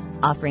Gallery,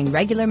 offering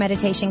regular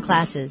meditation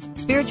classes,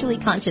 spiritually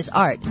conscious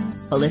art,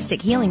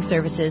 holistic healing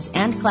services,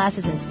 and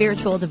classes in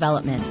spiritual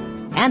development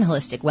and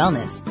holistic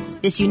wellness.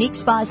 This unique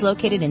spa is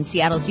located in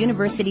Seattle's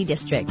University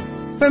District.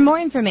 For more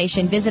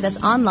information, visit us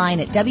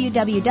online at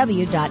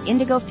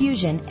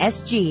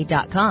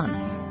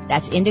www.indigofusionsg.com.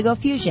 That's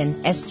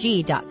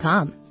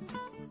indigofusionsg.com.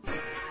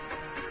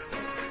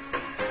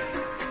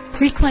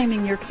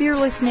 Reclaiming your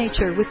fearless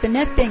nature with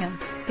Annette Bingham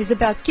is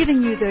about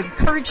giving you the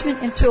encouragement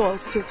and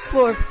tools to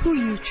explore who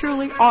you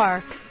truly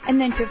are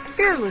and then to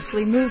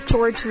fearlessly move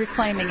towards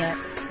reclaiming it.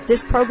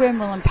 This program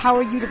will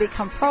empower you to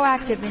become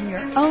proactive in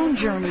your own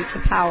journey to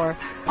power.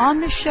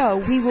 On the show,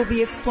 we will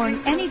be exploring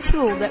any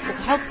tool that will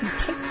help you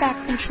take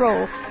back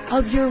control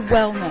of your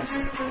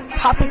wellness.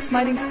 Topics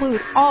might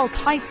include all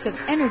types of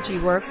energy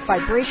work,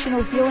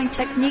 vibrational healing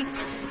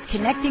techniques,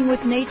 connecting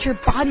with nature,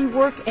 body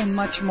work, and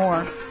much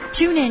more.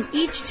 Tune in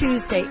each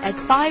Tuesday at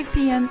 5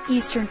 p.m.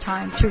 Eastern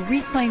Time to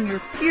reclaim your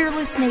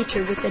fearless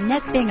nature with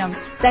Annette Bingham.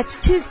 That's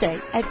Tuesday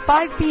at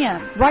 5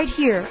 p.m. right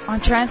here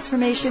on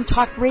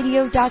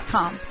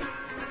TransformationTalkRadio.com.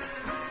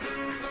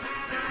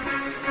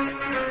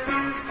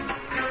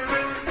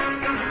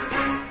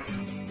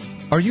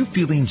 Are you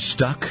feeling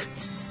stuck?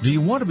 Do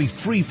you want to be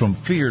free from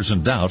fears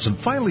and doubts and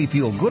finally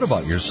feel good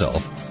about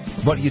yourself,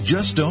 but you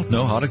just don't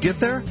know how to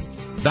get there?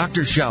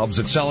 Dr. Schaub's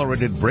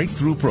Accelerated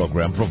Breakthrough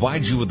Program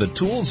provides you with the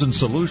tools and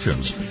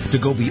solutions to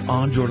go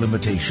beyond your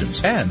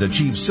limitations and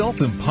achieve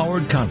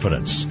self-empowered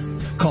confidence.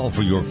 Call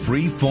for your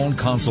free phone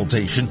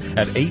consultation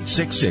at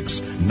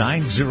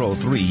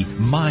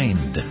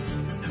 866-903-MIND.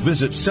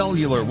 Visit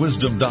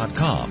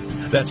cellularwisdom.com.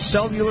 That's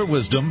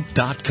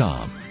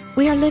cellularwisdom.com.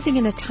 We are living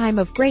in a time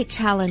of great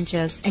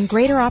challenges and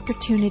greater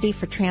opportunity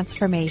for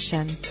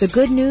transformation. The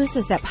good news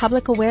is that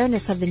public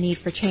awareness of the need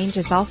for change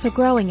is also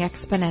growing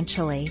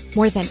exponentially.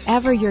 More than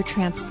ever, your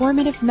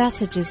transformative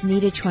message is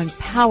needed to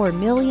empower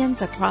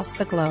millions across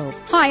the globe.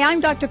 Hi,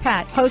 I'm Dr.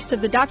 Pat, host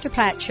of The Dr.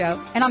 Pat Show,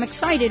 and I'm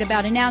excited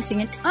about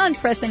announcing an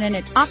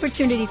unprecedented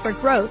opportunity for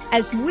growth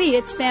as we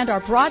expand our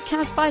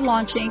broadcast by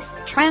launching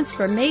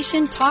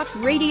Transformation Talk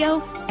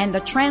Radio and the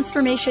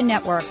Transformation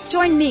Network.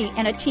 Join me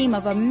and a team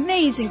of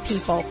amazing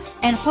people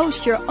and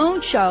host your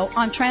own show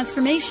on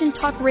Transformation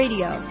Talk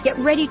Radio. Get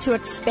ready to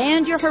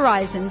expand your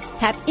horizons,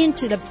 tap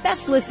into the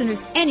best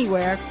listeners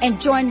anywhere, and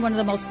join one of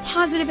the most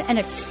positive and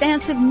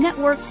expansive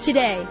networks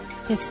today.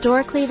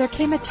 Historically, there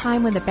came a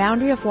time when the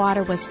boundary of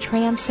water was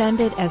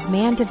transcended as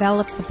man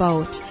developed the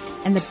boat,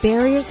 and the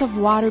barriers of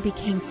water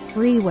became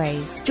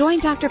freeways. Join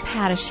Dr.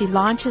 Pat as she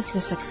launches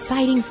this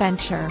exciting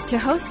venture. To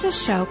host a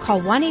show, call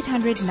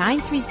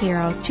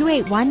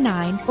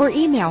 1-800-930-2819 or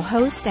email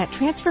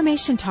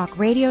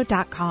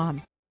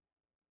host@transformationtalkradio.com.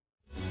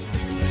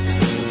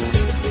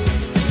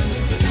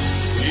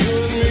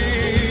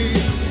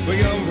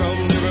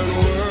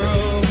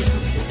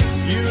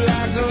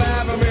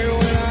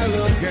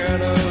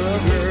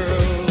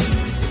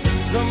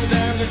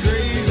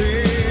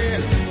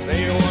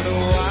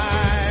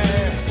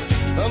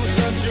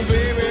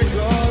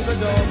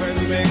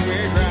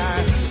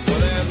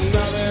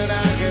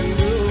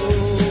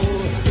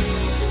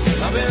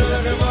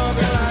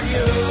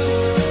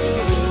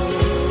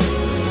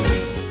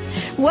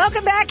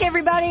 Welcome back,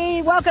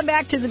 everybody. Welcome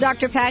back to the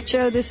Dr. Pat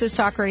Show. This is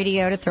Talk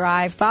Radio to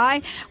Thrive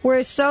By.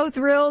 We're so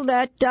thrilled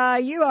that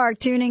you are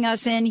tuning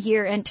us in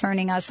here and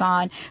turning us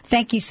on.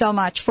 Thank you so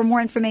much. For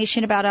more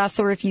information about us,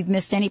 or if you've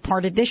missed any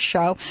part of this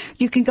show,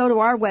 you can go to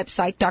our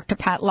website,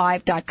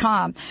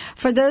 drpatlive.com.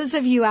 For those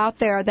of you out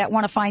there that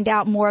want to find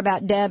out more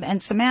about Deb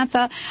and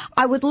Samantha,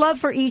 I would love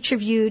for each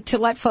of you to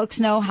let folks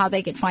know how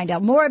they can find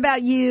out more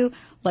about you.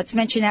 Let's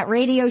mention that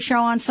radio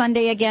show on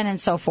Sunday again and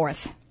so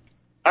forth.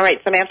 All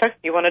right, Samantha,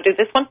 you want to do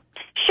this one?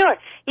 Sure.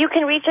 You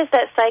can reach us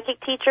at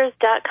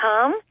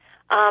psychicteachers.com.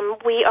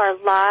 We are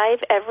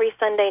live every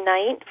Sunday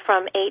night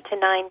from 8 to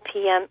 9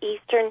 p.m.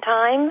 Eastern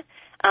Time.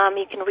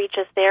 You can reach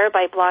us there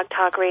by Blog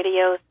Talk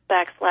Radio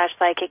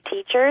 /Psychic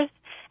Teachers.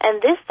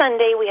 And this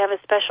Sunday we have a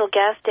special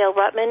guest, Dale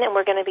Rutman, and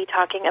we're going to be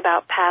talking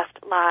about past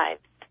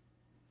lives.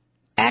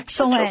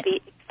 Excellent. Which will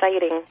be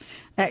exciting.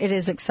 It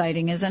is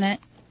exciting, isn't it?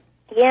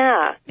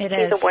 Yeah. It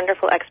She's is. a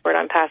wonderful expert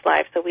on past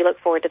lives, so we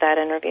look forward to that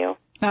interview.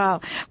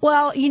 Oh,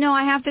 well, you know,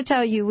 I have to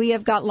tell you, we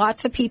have got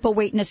lots of people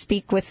waiting to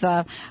speak with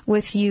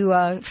you,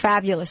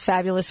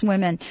 fabulous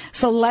women.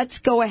 So let's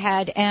go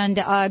ahead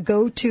and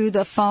go to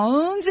the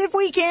phones if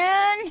we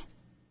can.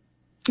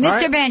 Mr.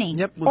 Right. Benny.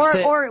 Yep.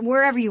 Or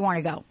wherever you want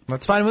to go.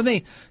 That's fine with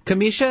me.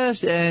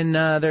 Kamisha,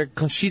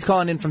 and she's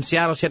calling in from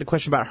Seattle. She had a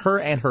question about her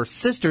and her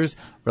sister's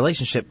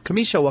relationship.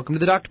 Kamisha, welcome to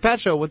the Dr. Pat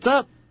Show. What's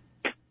up?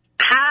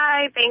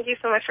 Hi, thank you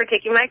so much for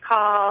taking my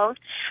call.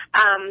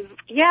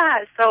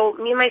 So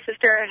me and my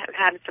sister have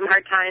had some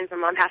hard times. My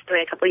mom passed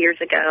away a couple years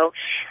ago,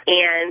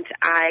 and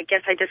I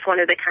guess I just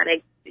wanted to kind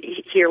of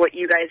hear what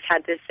you guys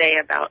had to say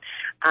about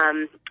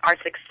our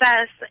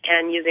success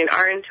and using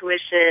our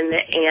intuition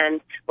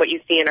and what you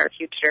see in our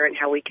future and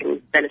how we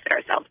can benefit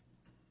ourselves.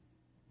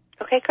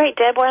 Okay, great.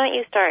 Deb, why don't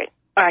you start?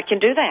 I can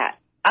do that.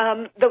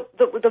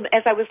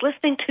 As I was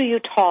listening to you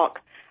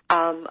talk,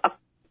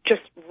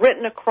 just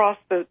written across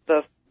the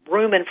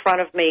room in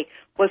front of me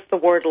was the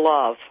word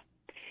love.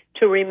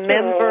 To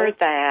remember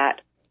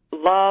that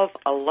love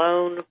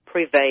alone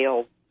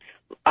prevails.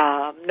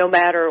 No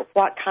matter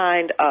what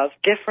kind of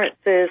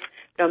differences,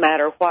 no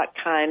matter what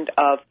kind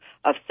of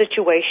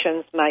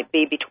situations might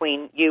be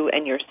between you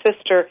and your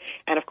sister,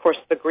 and of course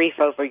the grief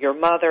over your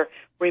mother,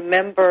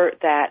 remember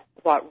that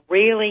what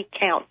really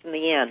counts in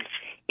the end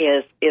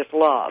is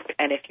love.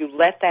 And if you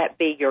let that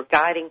be your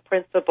guiding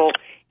principle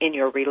in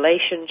your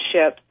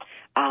relationships,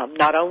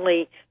 not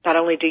only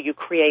do you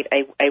create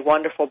a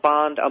wonderful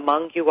bond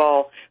among you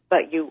all,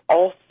 but you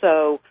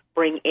also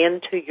bring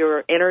into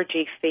your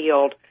energy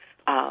field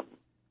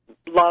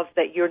love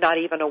that you're not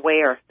even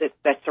aware that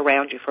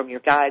surrounds you from your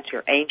guides,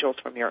 your angels,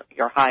 from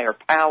your higher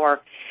power,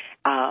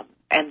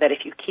 and that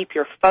if you keep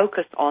your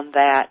focus on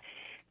that,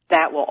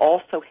 that will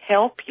also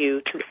help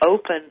you to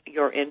open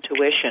your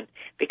intuition.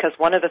 Because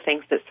one of the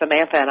things that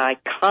Samantha and I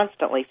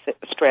constantly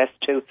stress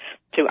to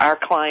our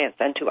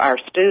clients and to our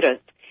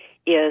students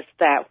is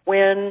that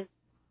when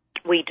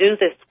we do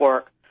this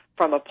work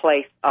from a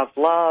place of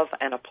love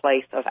and a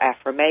place of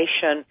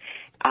affirmation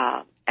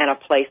and a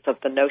place of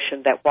the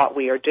notion that what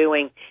we are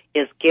doing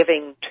is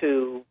giving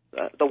to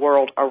the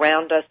world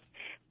around us,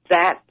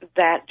 that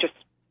just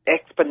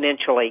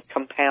exponentially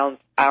compounds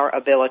our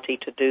ability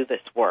to do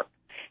this work.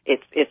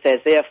 It's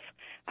as if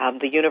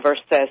the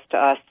universe says to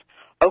us,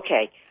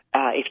 okay,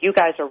 if you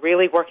guys are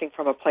really working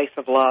from a place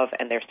of love,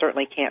 and there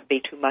certainly can't be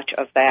too much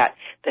of that,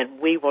 then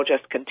we will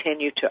just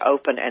continue to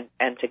open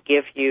and to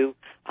give you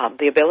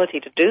the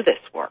ability to do this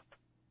work.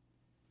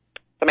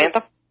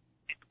 Samantha?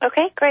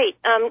 Okay, great.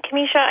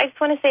 Kamisha, I just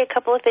want to say a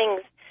couple of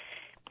things.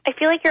 I I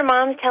feel like your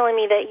mom's telling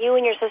me that you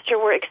and your sister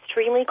were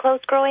extremely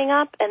close growing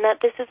up and that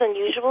this is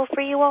unusual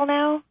for you all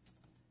now.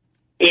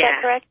 Is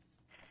that correct?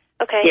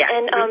 Okay. Yeah.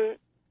 And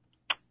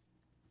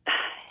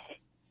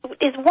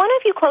is one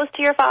of you close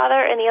to your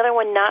father and the other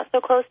one not so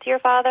close to your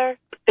father?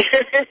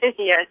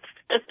 Yes.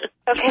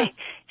 Okay.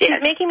 She's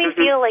making me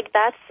feel like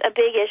that's a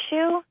big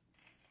issue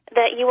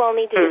that you all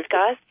need to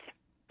discuss.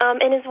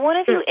 And is one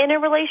of you in a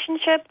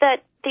relationship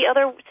that the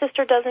other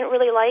sister doesn't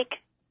really like?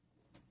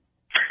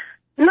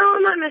 No,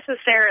 not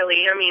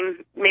necessarily. I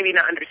mean, maybe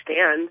not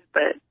understand,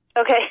 but...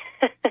 Okay.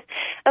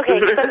 Okay,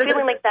 because I'm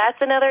feeling like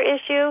that's another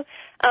issue.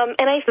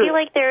 And I feel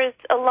like there's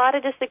a lot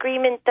of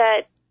disagreement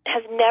that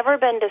has never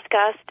been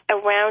discussed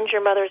around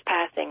your mother's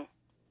passing.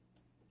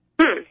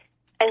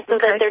 And so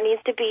that there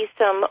needs to be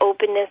some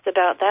openness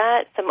about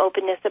that, some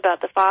openness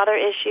about the father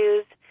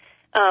issues,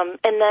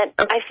 and that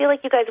I feel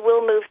like you guys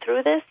will move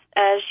through this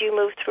as you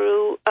move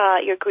through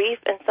your grief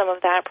and some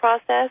of that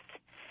process.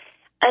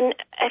 And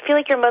I feel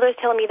like your mother's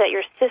telling me that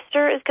your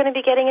sister is going to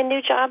be getting a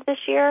new job this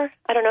year.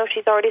 I don't know if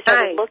she's already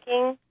started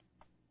looking.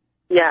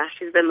 Yeah,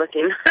 she's been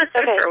looking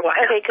for a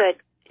while. Okay, good.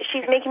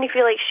 She's making me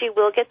feel like she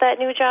will get that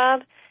new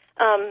job.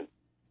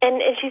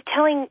 And she's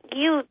telling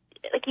you,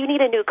 like, you need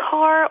a new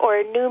car or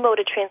a new mode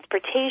of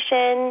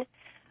transportation,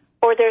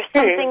 or there's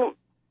something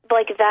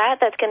like that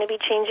that's going to be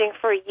changing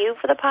for you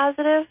for the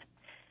positive.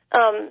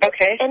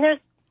 Okay. And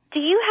do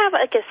you have,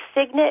 like, a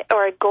signet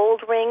or a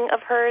gold ring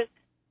of hers?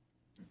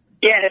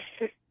 Yes.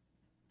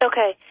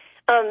 Okay.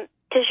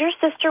 Does your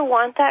sister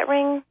want that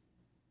ring?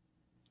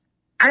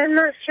 I'm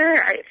not sure.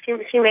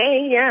 She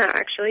may, yeah,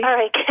 actually. All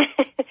right.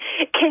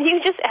 Can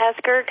you just ask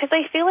her? Because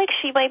I feel like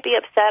she might be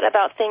upset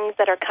about things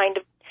that are kind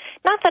of,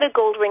 not that a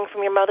gold ring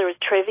from your mother is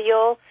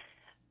trivial,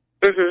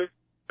 but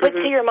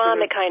to your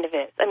mom it kind of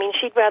is. I mean,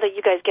 she'd rather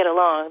you guys get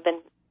along than,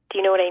 do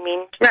you know what I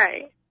mean?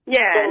 Right.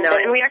 Yeah,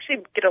 and we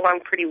actually get along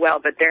pretty well,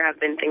 but there have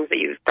been things that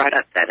you've brought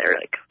up that are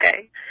like,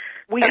 okay.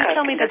 Will you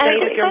tell me the date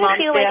of your mom's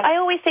death? Like, I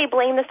always say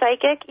blame the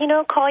psychic. You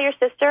know, call your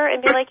sister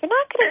and be like, you're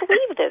not going to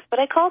believe this,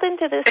 but I called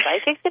into this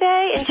psychic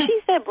today, and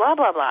she said blah,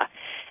 blah, blah.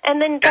 And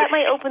then that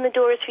might open the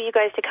doors for you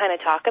guys to kind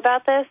of talk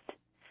about this.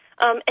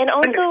 And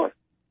also,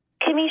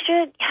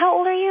 Kamisha, how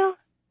old are you?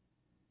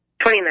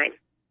 29.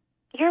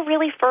 You're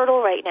really fertile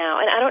right now,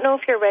 and I don't know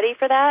if you're ready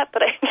for that,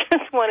 but I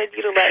just wanted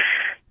you to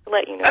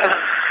let you know.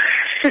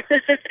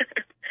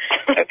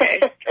 Okay.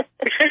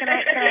 Can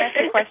I ask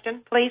a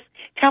question, please?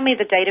 Tell me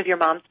the date of your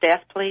mom's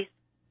death, please.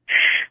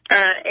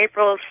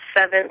 April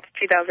 7th,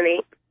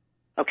 2008.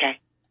 Okay.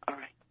 All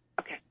right.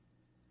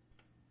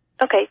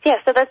 Okay, yeah,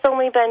 so that's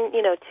only been,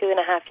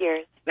 2.5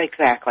 years.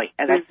 Exactly,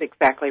 and that's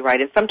exactly right.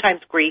 And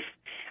sometimes grief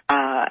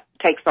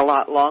takes a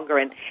lot longer,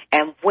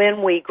 and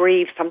when we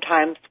grieve,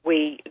 sometimes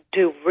we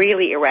do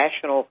really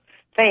irrational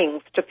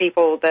things to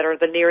people that are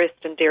the nearest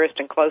and dearest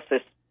and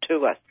closest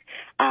to us.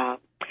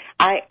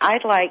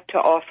 I'd like to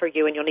offer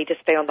you, and you'll need to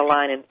stay on the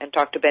line and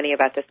talk to Benny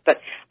about this, but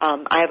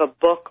I have a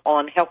book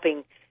on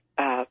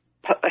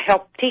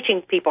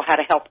teaching people how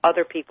to help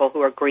other people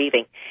who are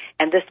grieving.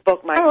 And this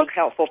book might be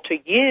helpful to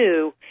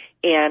you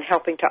in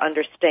helping to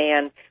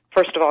understand,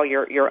 first of all,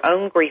 your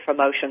own grief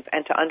emotions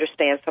and to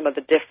understand some of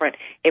the different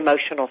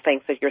emotional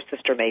things that your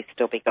sister may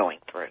still be going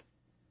through.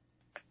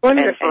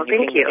 Wonderful, and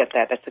thank you. Get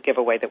that. That's a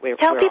giveaway that we're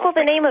Tell people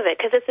offering. the name of it,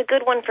 because it's a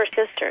good one for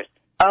sisters.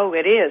 Oh,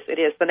 it is. It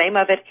is. The name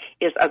of it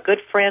is A Good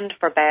Friend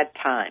for Bad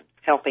Times,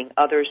 Helping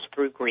Others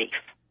Through Grief.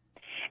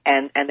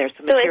 And there's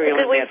some material in there. So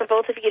it's a good way for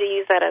both of you to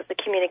use that as a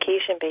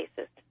communication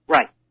basis.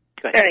 Right.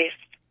 Good. Nice.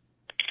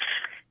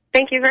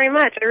 Thank you very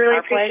much. I really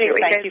appreciate it.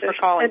 Thank you for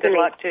calling. Good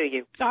luck to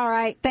you. All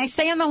right. Thanks.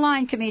 Stay on the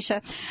line,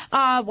 Kamisha.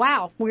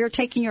 Wow. We're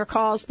taking your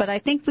calls, but I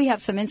think we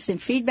have some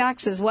instant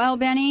feedbacks as well,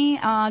 Benny.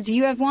 Do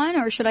you have one,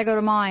 or should I go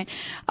to mine?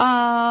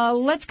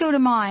 Let's go to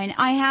mine.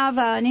 I have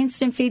an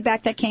instant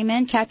feedback that came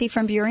in. Kathy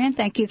from Burien.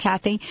 Thank you,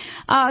 Kathy.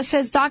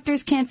 Says,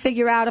 doctors can't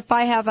figure out if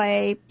I have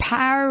a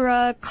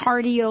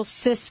pericardial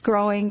cyst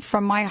growing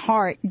from my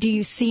heart. Do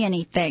you see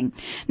anything?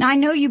 Now, I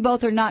know you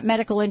both are not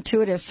medical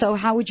intuitives, so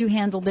how would you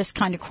handle this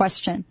kind of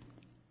question?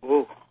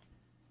 Ooh.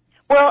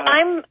 Well,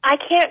 I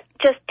can't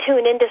just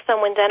tune into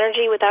someone's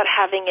energy without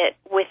having it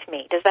with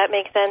me. Does that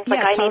make sense? Yeah,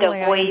 like I totally,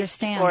 need a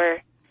voice or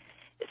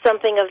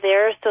something of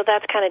theirs, so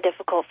that's kind of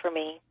difficult for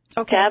me.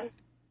 Okay. Deb?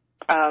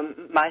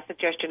 My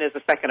suggestion is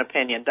a second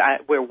opinion.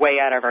 We're way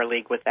out of our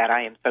league with that.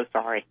 I am so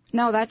sorry.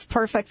 No, that's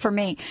perfect for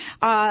me.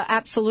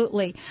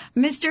 Absolutely.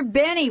 Mr.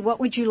 Benny, what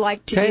would you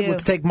like to do? Okay,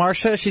 let's take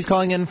Marcia. She's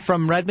calling in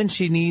from Redmond.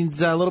 She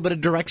needs a little bit of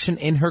direction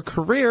in her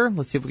career.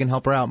 Let's see if we can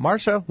help her out.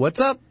 Marcia,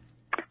 what's up?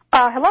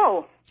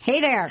 Hello.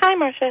 Hey there. Hi,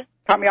 Marcia.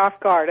 Caught me off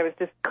guard. I was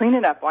just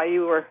cleaning up while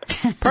you were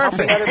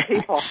helping other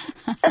people.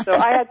 So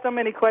I had so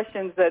many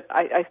questions that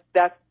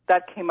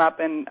that came up,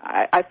 and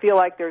I feel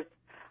like there's,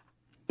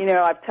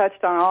 I've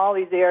touched on all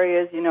these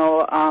areas,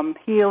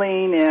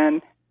 healing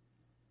and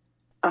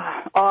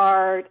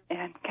art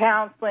and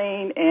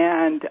counseling,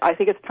 and I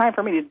think it's time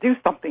for me to do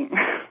something.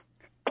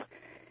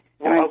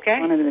 Well, okay.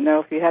 I wanted to know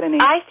if you had any.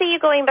 I see you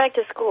going back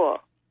to school.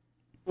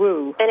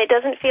 Woo. And it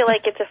doesn't feel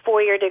like it's a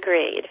 4-year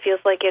degree. It feels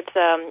like it's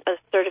a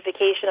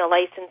certification, a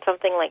license,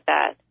 something like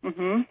that.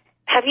 Mm-hmm.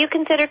 Have you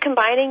considered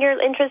combining your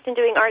interest in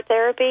doing art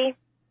therapy?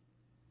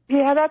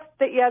 Yeah, that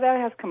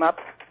has come up.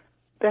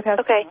 That has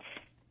okay,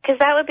 because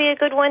that would be a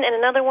good one. And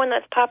another one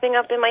that's popping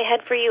up in my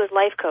head for you is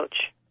life coach.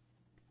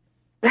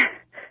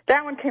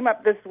 That one came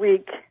up this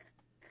week,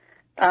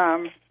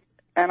 and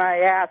I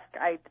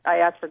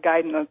asked for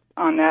guidance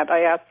on that.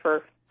 I asked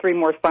for 3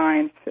 more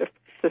signs to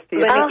see.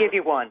 Let me give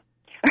you one.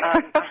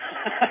 I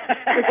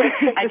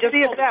just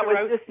see if that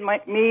was just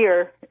me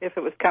or if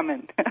it was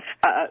coming.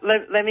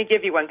 Let me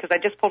give you one, because I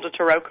just pulled a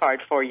tarot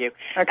card for you.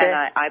 Okay. And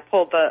I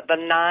pulled the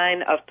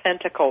 9 of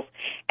Pentacles,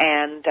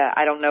 and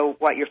I don't know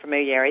what your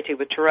familiarity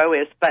with tarot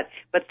is, but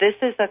this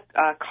is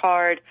a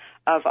card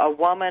of a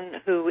woman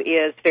who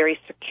is very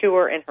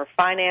secure in her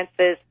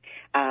finances.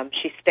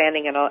 She's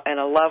standing in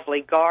a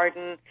lovely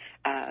garden.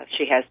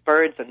 She has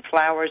birds and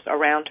flowers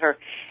around her.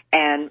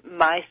 And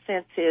my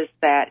sense is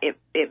that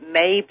it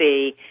may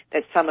be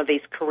that some of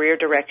these career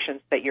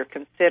directions that you're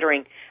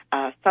considering,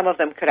 some of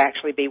them could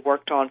actually be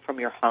worked on from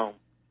your home.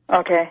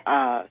 Okay.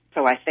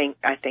 So I think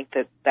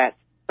that that's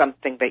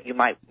something that you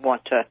might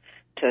want to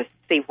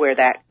see where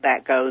that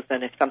goes.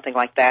 And if something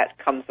like that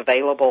comes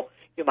available,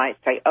 you might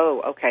say,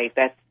 oh, okay,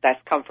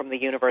 that's come from the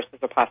universe as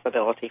a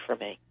possibility for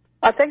me.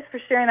 Thanks for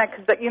sharing that,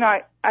 because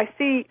I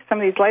see some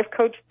of these life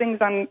coach things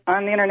on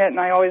the internet, and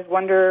I always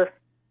wonder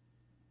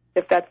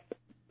if that's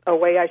a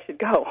way I should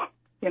go,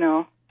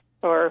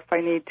 or if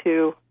I need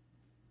to.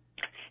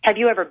 Have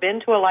you ever been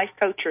to a life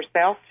coach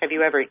yourself? Have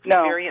you ever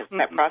experienced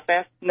that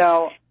process?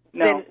 No.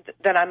 Then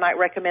I might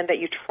recommend that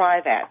you try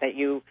that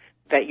you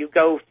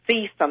go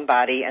see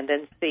somebody and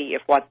then see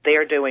if what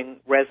they're doing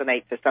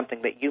resonates as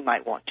something that you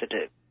might want to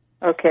do.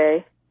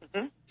 Okay.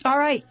 Mm-hmm. All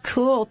right,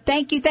 cool.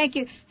 Thank you.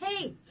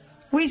 Hey,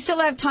 we still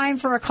have time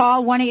for a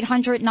call,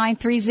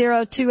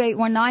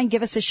 1-800-930-2819.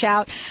 Give us a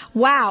shout.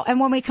 Wow. And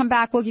when we come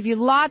back, we'll give you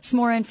lots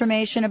more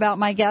information about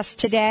my guest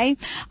today.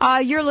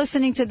 You're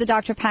listening to the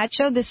Dr. Pat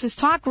Show. This is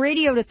Talk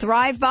Radio to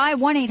Thrive By,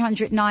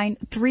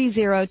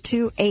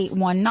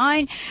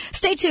 1-800-930-2819.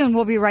 Stay tuned.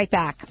 We'll be right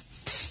back.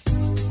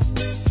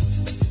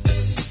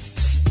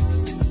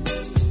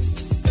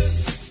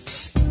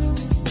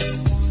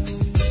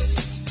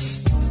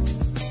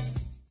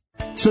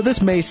 So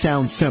this may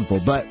sound simple,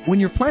 but when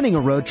you're planning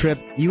a road trip,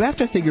 you have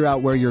to figure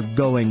out where you're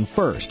going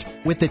first.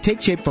 With the Take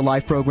Shape for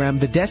Life program,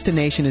 the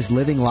destination is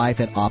living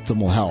life at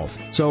optimal health.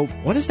 So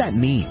what does that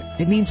mean?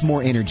 It means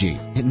more energy.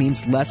 It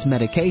means less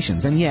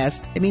medications. And yes,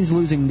 it means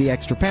losing the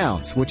extra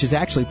pounds, which is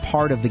actually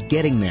part of the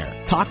getting there.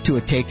 Talk to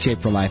a Take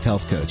Shape for Life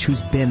health coach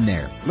who's been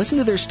there. Listen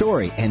to their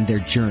story and their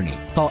journey.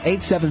 Call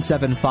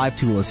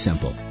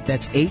 877-520-SIMPLE.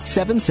 That's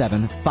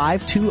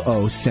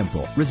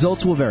 877-520-SIMPLE.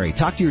 Results will vary.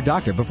 Talk to your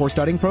doctor before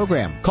starting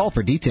program. Call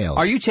for details.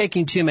 Are you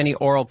taking too many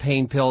oral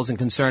pain pills and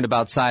concerned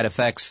about side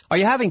effects? Are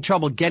you having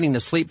trouble getting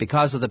to sleep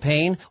because of the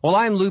pain? Well,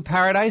 I'm Lou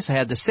Paradise. I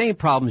had the same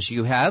problems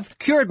you have.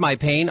 Cured my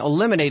pain,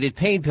 eliminated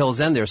pain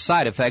pills and their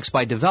side effects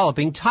by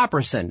developing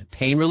Topricin,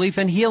 pain relief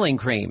and healing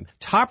cream.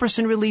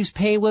 Topricin relieves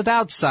pain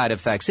without side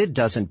effects. It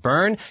doesn't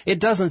burn, it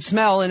doesn't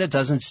smell, and it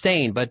doesn't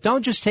stain. But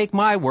don't just take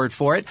my word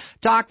for it.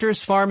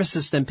 Doctors,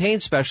 pharmacists, and pain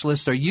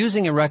specialists are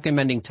using and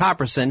recommending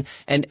Topricin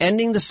and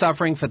ending the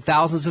suffering for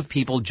thousands of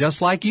people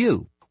just like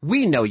you.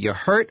 We know you're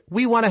hurt.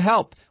 We want to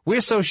help.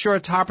 We're so sure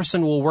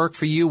Topricin will work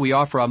for you, we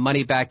offer a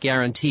money-back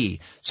guarantee.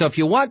 So if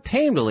you want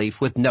pain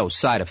relief with no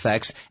side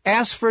effects,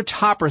 ask for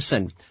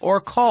Topricin or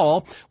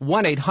call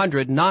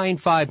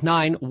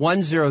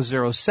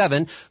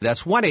 1-800-959-1007.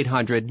 That's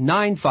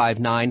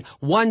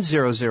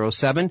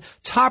 1-800-959-1007.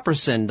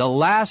 Topricin, the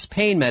last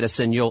pain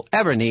medicine you'll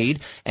ever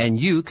need, and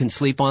you can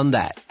sleep on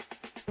that.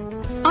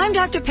 I'm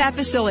Dr. Pat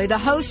Basile, the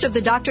host of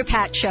the Dr.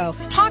 Pat Show.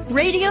 Talk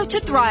radio to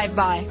thrive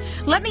by.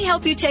 Let me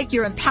help you take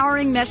your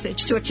empowering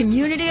message to a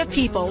community of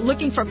people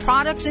looking for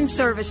products and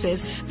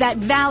services that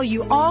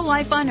value all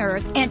life on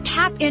earth and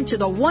tap into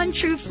the one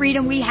true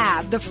freedom we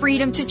have, the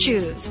freedom to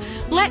choose.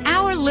 Let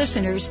our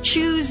listeners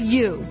choose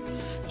you.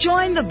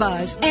 Join the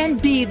buzz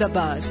and be the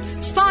buzz.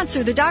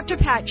 Sponsor the Dr.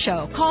 Pat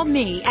Show. Call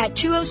me at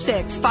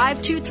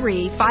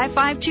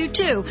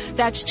 206-523-5522.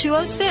 That's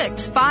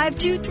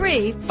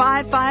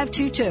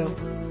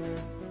 206-523-5522.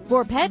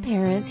 For pet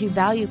parents who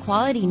value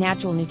quality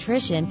natural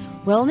nutrition,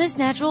 Wellness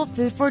Natural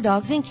Food for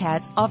Dogs and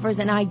Cats offers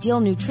an ideal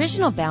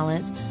nutritional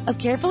balance of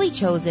carefully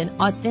chosen,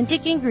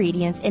 authentic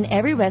ingredients in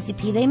every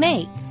recipe they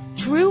make.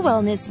 True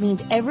wellness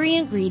means every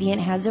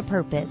ingredient has a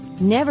purpose,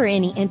 never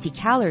any empty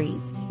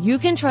calories. You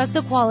can trust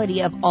the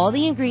quality of all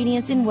the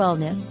ingredients in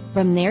Wellness,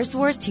 from their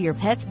source to your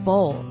pet's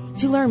bowl.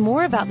 To learn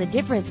more about the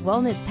difference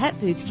Wellness pet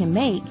foods can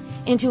make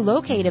and to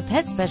locate a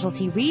pet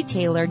specialty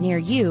retailer near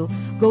you,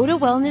 go to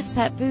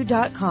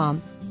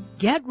wellnesspetfood.com.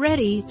 Get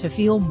ready to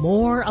feel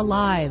more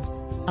alive.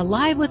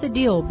 Alive with a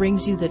Deal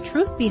brings you the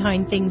truth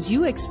behind things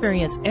you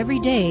experience every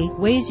day,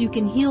 ways you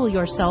can heal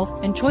yourself,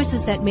 and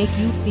choices that make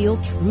you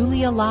feel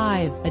truly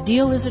alive.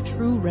 Adil is a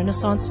true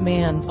Renaissance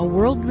man, a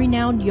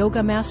world-renowned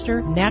yoga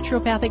master,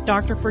 naturopathic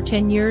doctor for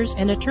 10 years,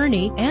 an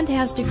attorney, and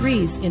has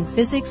degrees in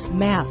physics,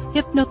 math,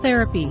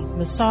 hypnotherapy,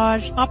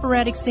 massage,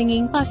 operatic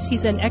singing, plus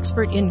he's an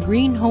expert in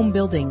green home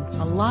building.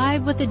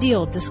 Alive with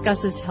Adil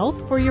discusses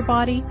health for your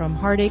body, from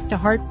heartache to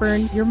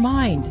heartburn, your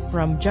mind,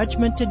 from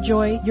judgment to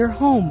joy, your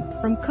home,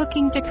 from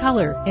cooking to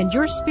color, and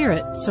your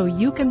spirit, so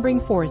you can bring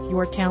forth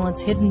your talents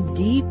hidden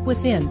deep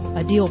within.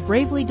 Adil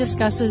bravely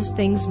discusses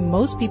things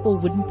most people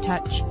wouldn't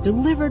touch,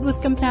 delivered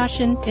with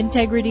compassion,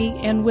 integrity,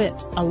 and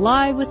wit.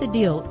 Alive with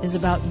Adil is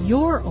about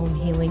your own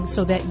healing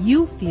so that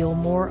you feel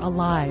more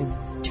alive.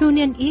 Tune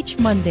in each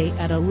Monday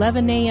at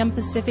 11 a.m.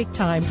 Pacific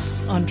Time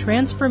on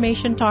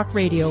Transformation Talk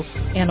Radio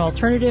and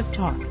Alternative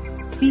Talk.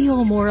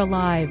 Feel more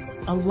alive.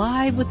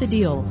 Alive with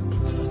Adil.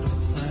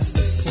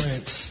 Plastic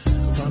plants.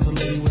 Found a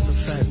lady with a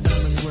fat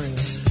diamond ring.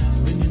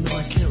 Then you know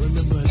I can't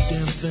remember a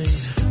damn thing.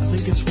 I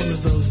think it's one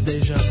of those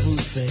deja vu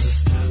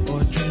things.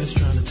 Or a dream is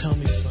trying to tell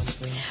me something.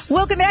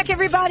 Welcome back,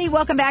 everybody.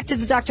 Welcome back to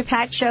the Dr.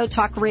 Pat Show,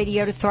 Talk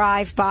Radio to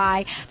Thrive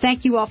By.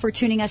 Thank you all for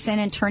tuning us in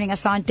and turning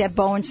us on. Deb,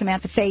 Bowen,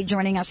 Samantha Fay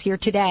joining us here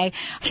today.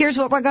 Here's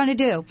what we're going to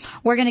do.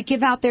 We're going to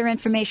give out their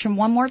information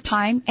one more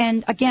time.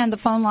 And again, the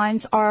phone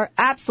lines are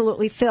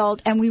absolutely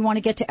filled, and we want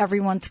to get to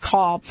everyone's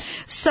call.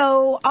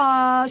 So,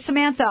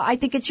 Samantha, I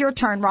think it's your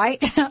turn,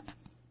 right?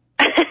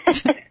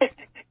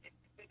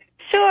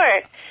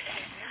 Sure.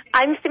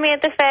 I'm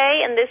Samantha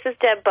Fay, and this is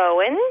Deb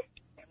Bowen.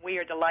 We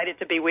are delighted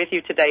to be with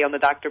you today on the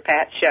Dr.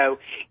 Pat Show.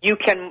 You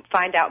can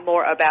find out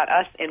more about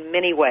us in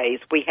many ways.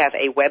 We have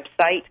a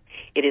website.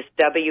 It is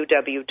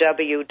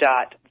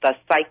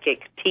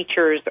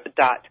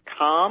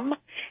www.thepsychicteachers.com,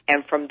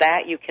 and from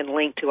that you can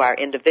link to our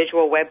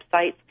individual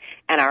websites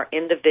and our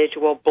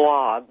individual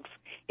blogs.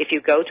 If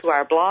you go to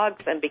our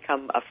blogs and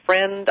become a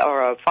friend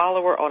or a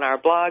follower on our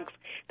blogs,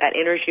 that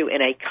enters you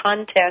in a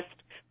contest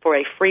for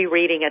a free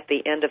reading at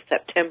the end of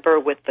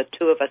September with the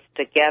two of us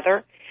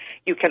together.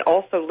 You can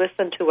also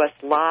listen to us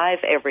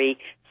live every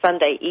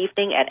Sunday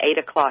evening at 8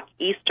 o'clock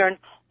Eastern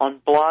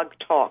on Blog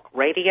Talk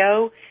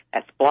Radio.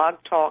 That's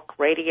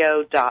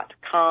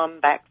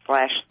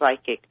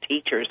blogtalkradio.com/psychic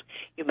teachers.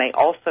 You may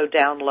also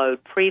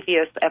download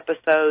previous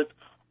episodes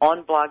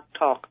on Blog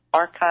Talk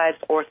Archives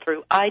or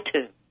through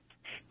iTunes.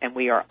 And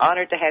we are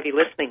honored to have you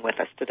listening with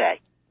us today.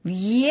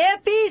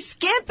 Yippee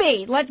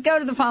skippy. Let's go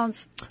to the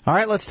phones. All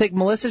right, let's take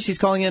Melissa. She's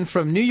calling in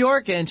from New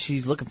York, and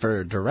she's looking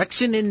for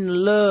direction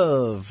in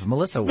love.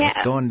 Melissa,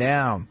 what's going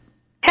down?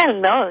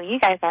 Hello,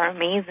 you guys are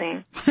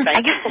amazing.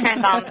 I get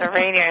turned on the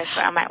radio, so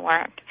I'm at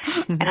work,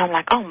 and I'm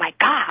like, oh, my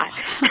God.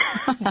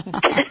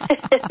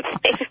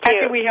 How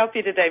can we help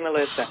you today,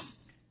 Melissa?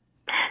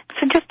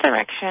 So just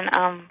direction.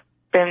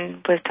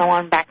 Been with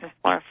someone back and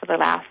forth for the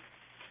last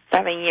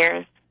 7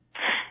 years.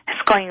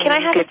 It's going Can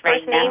I have good his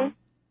first right now. name?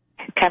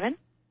 Kevin?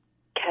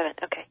 Kevin,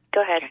 okay.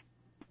 Go ahead.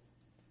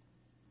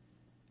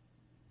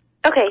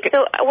 Okay,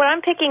 so what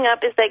I'm picking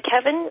up is that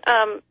Kevin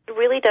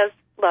really does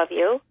love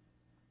you.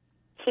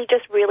 He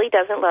just really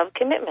doesn't love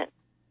commitment.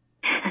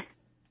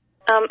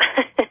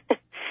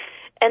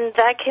 And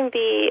that can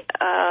be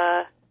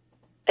a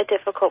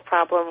difficult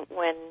problem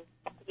when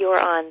you're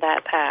on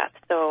that path.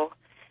 So,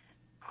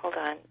 hold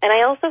on. And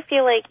I also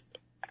feel like,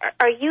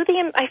 I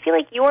feel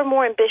like you're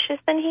more ambitious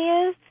than he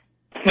is.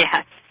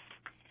 Yes.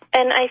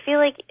 And I feel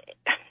like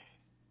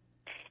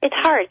it's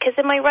hard, because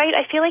am I right?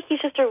 I feel like he's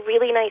just a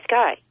really nice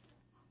guy.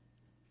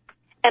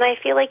 And I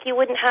feel like you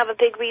wouldn't have a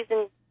big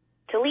reason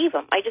to leave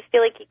him. I just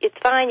feel like it's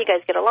fine, you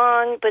guys get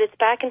along, but it's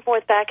back and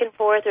forth,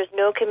 there's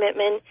no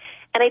commitment.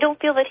 And I don't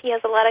feel that he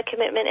has a lot of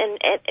commitment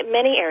in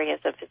many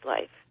areas of his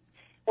life.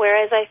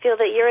 Whereas I feel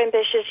that you're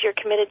ambitious, you're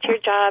committed to your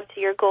job, to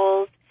your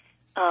goals.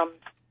 And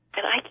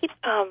I keep,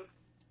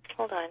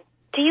 hold on.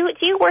 Do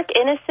you work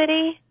in a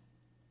city?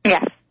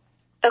 Yes.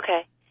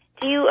 Okay.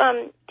 Do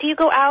you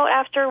go out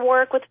after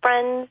work with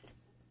friends?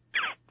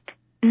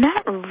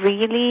 Not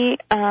really.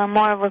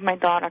 More with my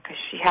daughter, because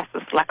she has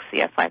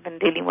dyslexia, so I've been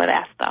dealing with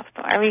that stuff.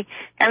 So every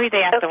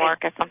day after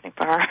work, I have something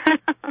for her.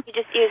 You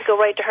just go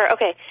right to her.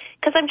 Okay.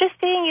 Because I'm just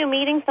seeing you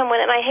meeting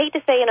someone, and I hate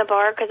to say in a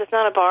bar because it's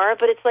not a bar,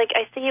 but it's like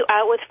I see you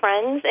out with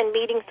friends and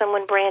meeting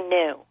someone brand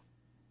new.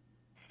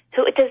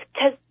 Who does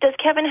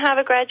Kevin have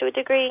a graduate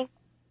degree?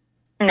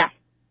 No.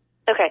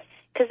 Okay.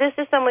 Because this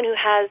is someone who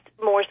has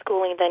more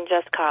schooling than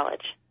just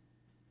college.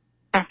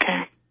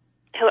 Okay.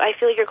 Who I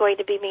feel you're going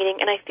to be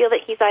meeting, and I feel that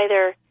he's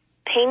either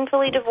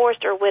painfully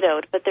divorced or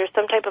widowed, but there's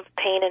some type of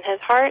pain in his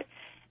heart,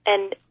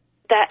 and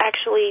that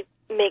actually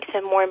makes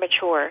him more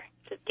mature.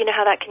 You know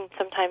how that can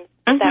sometimes,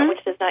 that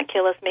which does not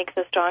kill us makes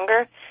us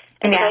stronger?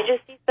 And so I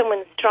just see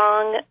someone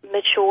strong,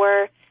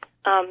 mature,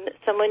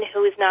 someone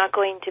who is not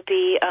going to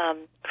be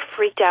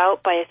freaked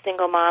out by a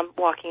single mom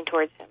walking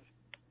towards him.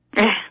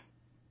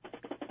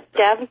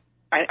 Deb?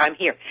 I'm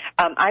here.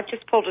 I've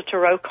just pulled a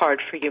tarot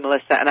card for you,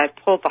 Melissa, and I've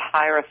pulled the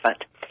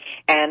Hierophant.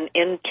 And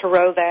in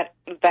tarot,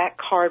 that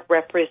card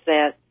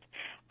represents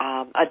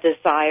a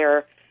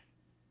desire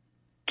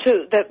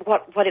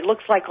what it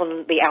looks like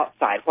on the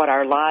outside, what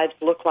our lives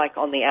look like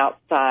on the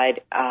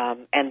outside,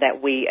 and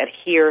that we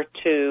adhere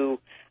to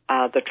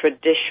the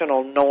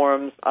traditional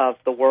norms of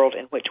the world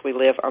in which we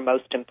live are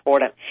most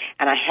important.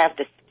 And I have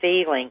this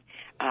feeling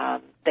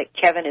that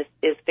Kevin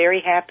is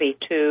very happy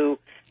to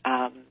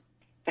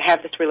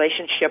have this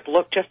relationship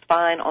look just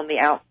fine on the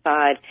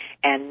outside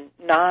and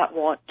not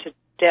want to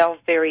delve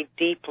very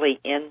deeply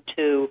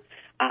into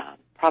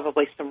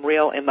probably some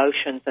real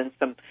emotions and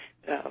some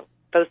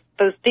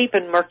those deep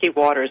and murky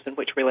waters in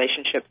which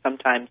relationships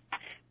sometimes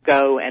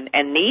go and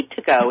need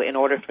to go in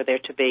order for there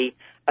to be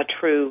a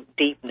true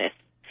deepness.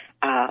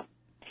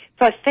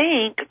 So I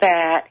think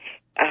that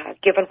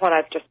given what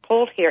I've just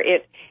pulled here,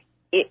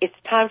 it's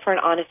time for an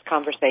honest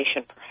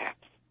conversation, perhaps,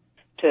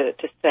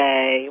 to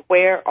say,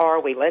 where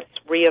are we? Let's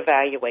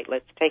reevaluate.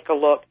 Let's take a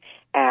look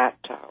at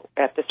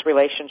this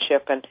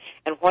relationship and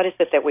what is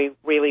it that we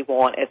really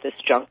want at this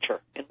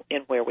juncture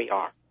in where we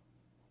are.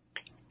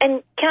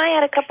 And can I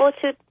add a couple of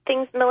two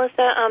things,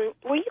 Melissa?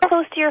 Were you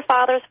close to your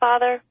father's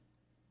father?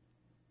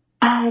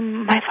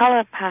 My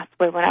father passed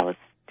away when I was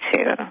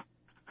 2.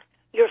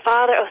 Your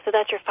father, so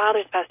that's your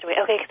father's passed away.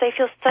 Okay, because I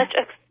feel such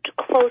a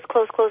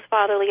close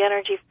fatherly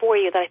energy for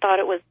you that I thought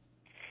it was,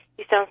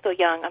 you sound so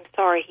young. I'm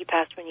sorry he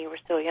passed when you were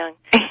so young.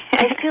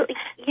 I feel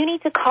you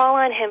need to call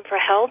on him for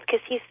help because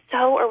he's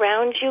so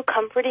around you,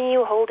 comforting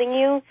you, holding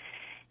you.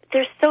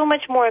 There's so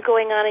much more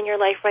going on in your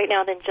life right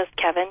now than just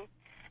Kevin,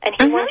 and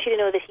he wants you to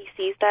know that he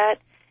sees that.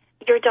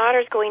 Your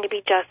daughter's going to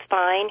be just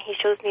fine. He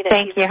shows me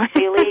that she's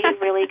really,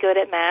 really good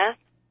at math.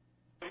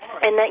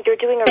 And that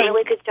you're doing a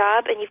really good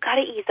job, and you've got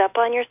to ease up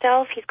on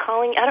yourself. He's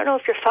calling. I don't know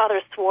if your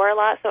father swore a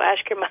lot, so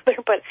ask your mother,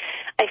 but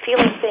I feel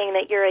like saying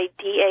that you're a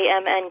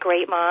DAMN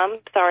great mom.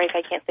 Sorry if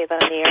I can't say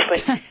that on the air, but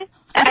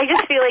I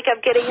just feel like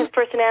I'm getting his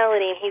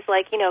personality, and he's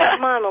like,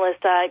 come on,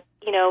 Melissa,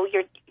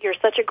 you're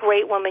such a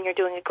great woman. You're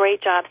doing a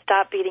great job.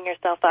 Stop beating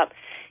yourself up.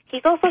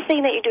 He's also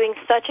saying that you're doing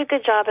such a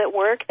good job at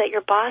work that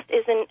your boss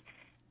isn't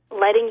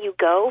letting you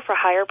go for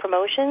higher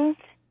promotions.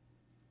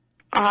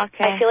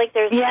 Okay. I feel like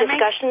there's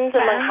discussions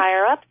among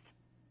higher-ups.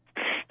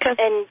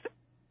 And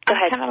go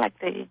ahead. I'm kind of like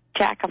the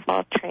jack of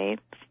all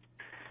trades,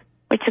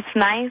 which is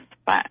nice,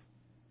 but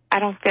I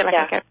don't feel like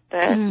I get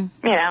the,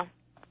 the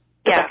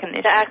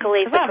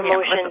accolades, the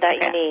promotion that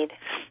you need.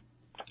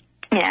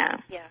 Yeah.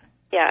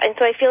 And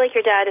so I feel like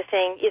your dad is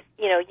saying,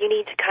 you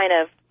need to kind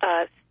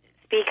of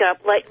speak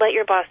up, let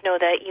your boss know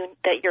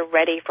that you're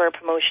ready for a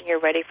promotion,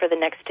 you're ready for the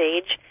next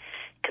stage,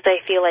 because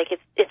I feel like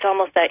it's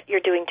almost that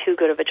you're doing too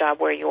good of a job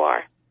where you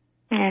are.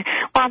 Yeah.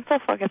 Well, I'm so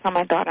focused on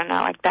my daughter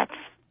now. Like,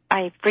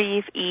 I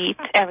breathe, eat,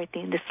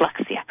 everything,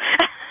 dyslexia.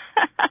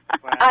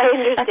 I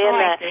understand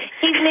that.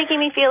 He's making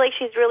me feel like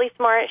she's really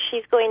smart.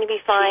 She's going to be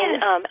fine.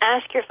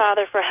 Ask your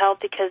father for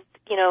help because,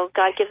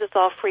 God gives us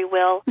all free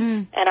will,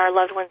 and our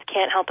loved ones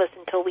can't help us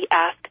until we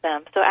ask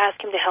them. So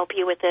ask him to help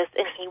you with this,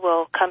 and he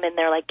will come in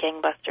there like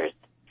gangbusters.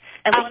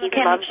 And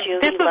he loves you.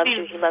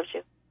 He loves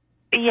you.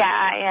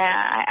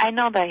 Yeah. I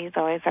know that he's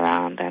always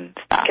around and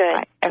stuff.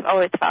 Good. I've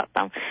always felt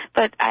them.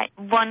 But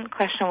one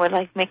question would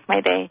make my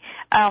day.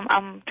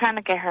 I'm trying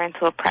to get her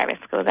into a private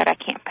school that I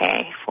can't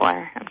pay for.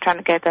 I'm trying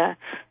to get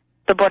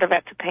the Board of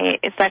Ed to pay.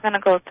 Is that going to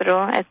go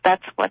through?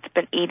 That's what's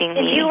been eating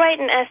me. Did you write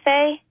an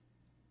essay?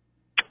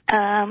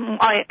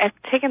 I've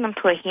taken them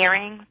to a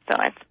hearing, so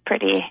it's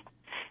pretty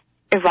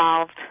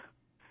evolved.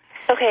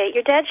 Okay,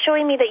 your dad's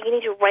showing me that you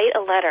need to write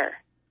a letter.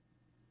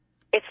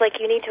 It's like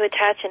you need to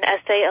attach an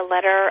essay, a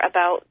letter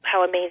about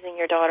how amazing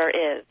your daughter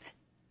is.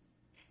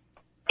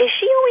 Is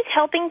she always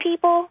helping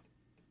people?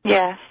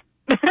 Yes.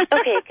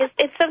 Okay, because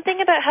it's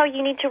something about how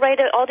you need to write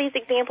all these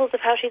examples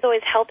of how she's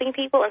always helping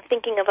people and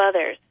thinking of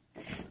others.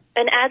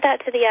 And add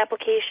that to the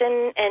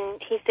application,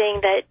 and he's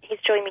saying that he's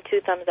showing me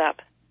 2 thumbs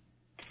up.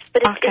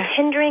 But it's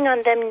hindering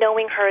on them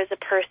knowing her as a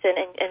person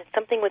and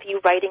something with you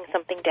writing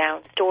something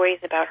down, stories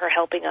about her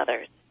helping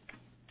others.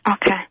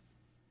 Okay.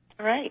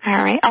 All right.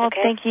 Oh,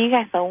 thank you. You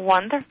guys are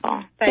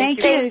wonderful. Thank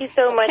you. Thank you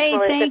so much, hey,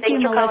 Melissa. Thank you,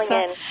 for Melissa.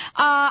 calling in.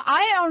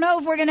 I don't know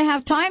if we're going to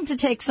have time to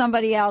take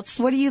somebody else.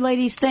 What do you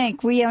ladies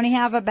think? We only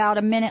have about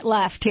a minute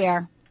left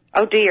here.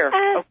 Oh, dear.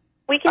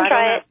 We can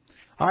try it.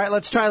 All right,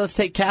 let's try. Let's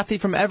take Kathy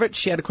from Everett.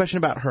 She had a question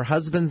about her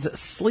husband's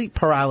sleep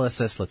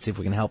paralysis. Let's see if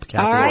we can help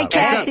Kathy. All right,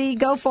 Kathy,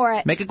 go for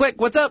it. Make it quick.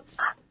 What's up?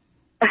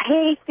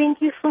 Hey,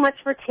 thank you so much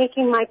for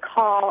taking my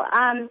call.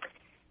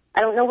 I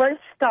don't know where to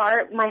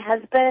start. My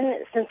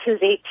husband, since he was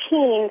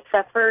 18,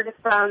 suffered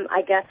from,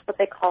 I guess, what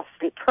they call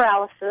sleep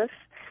paralysis.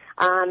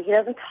 He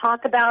doesn't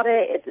talk about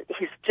it.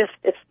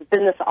 It's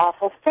been this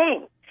awful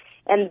thing.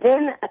 And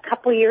then a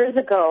couple years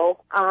ago,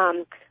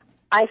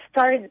 I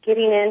started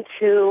getting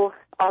into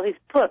all these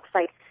books,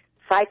 like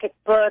psychic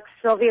books,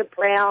 Sylvia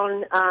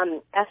Brown,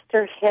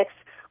 Esther Hicks,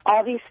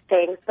 all these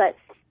things. But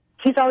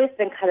he's always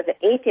been kind of an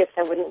atheist.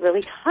 I wouldn't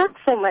really talk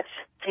so much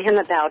to him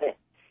about it.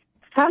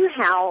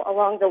 Somehow,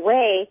 along the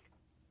way,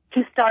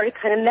 he started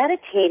kind of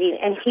meditating,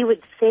 and he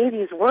would say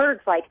these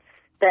words like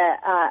the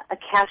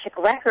Akashic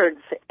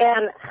Records.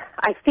 And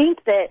I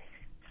think that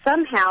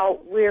somehow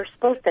we're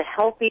supposed to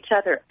help each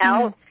other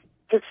out.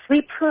 His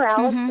sleep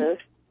paralysis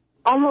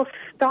almost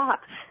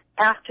stops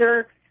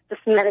after this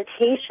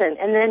meditation,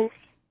 and then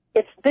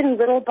it's been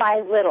little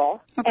by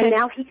little, and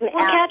now he can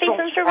Kathy,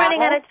 since we're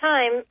running out of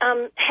time,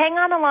 hang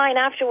on the line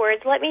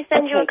afterwards. Let me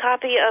send you a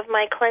copy of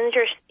my Cleanse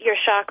Your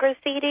Chakras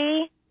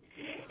CD,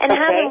 and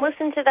have him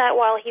listen to that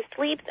while he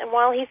sleeps, and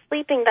while he's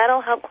sleeping,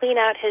 that'll help clean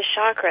out his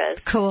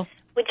chakras. Cool.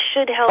 Which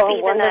should help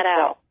even that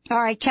out.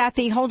 All right,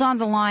 Kathy, hold on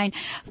the line.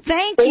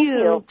 Thank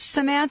you,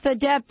 Samantha,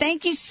 Deb.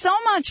 Thank you so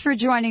much for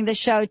joining the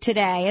show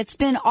today. It's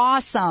been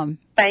awesome.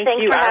 Thanks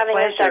for having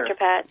us, Dr.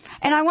 Pat.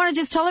 And I want to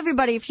just tell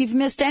everybody, if you've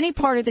missed any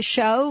part of the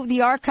show,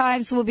 the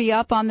archives will be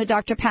up on the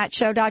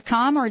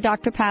drpatshow.com or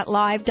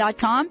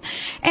drpatlive.com.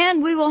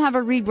 And we will have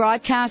a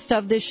rebroadcast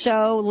of this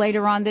show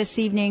later on this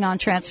evening on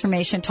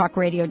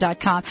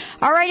transformationtalkradio.com.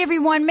 All right,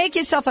 everyone, make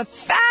yourself a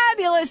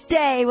fabulous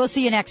day. We'll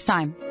see you next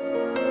time.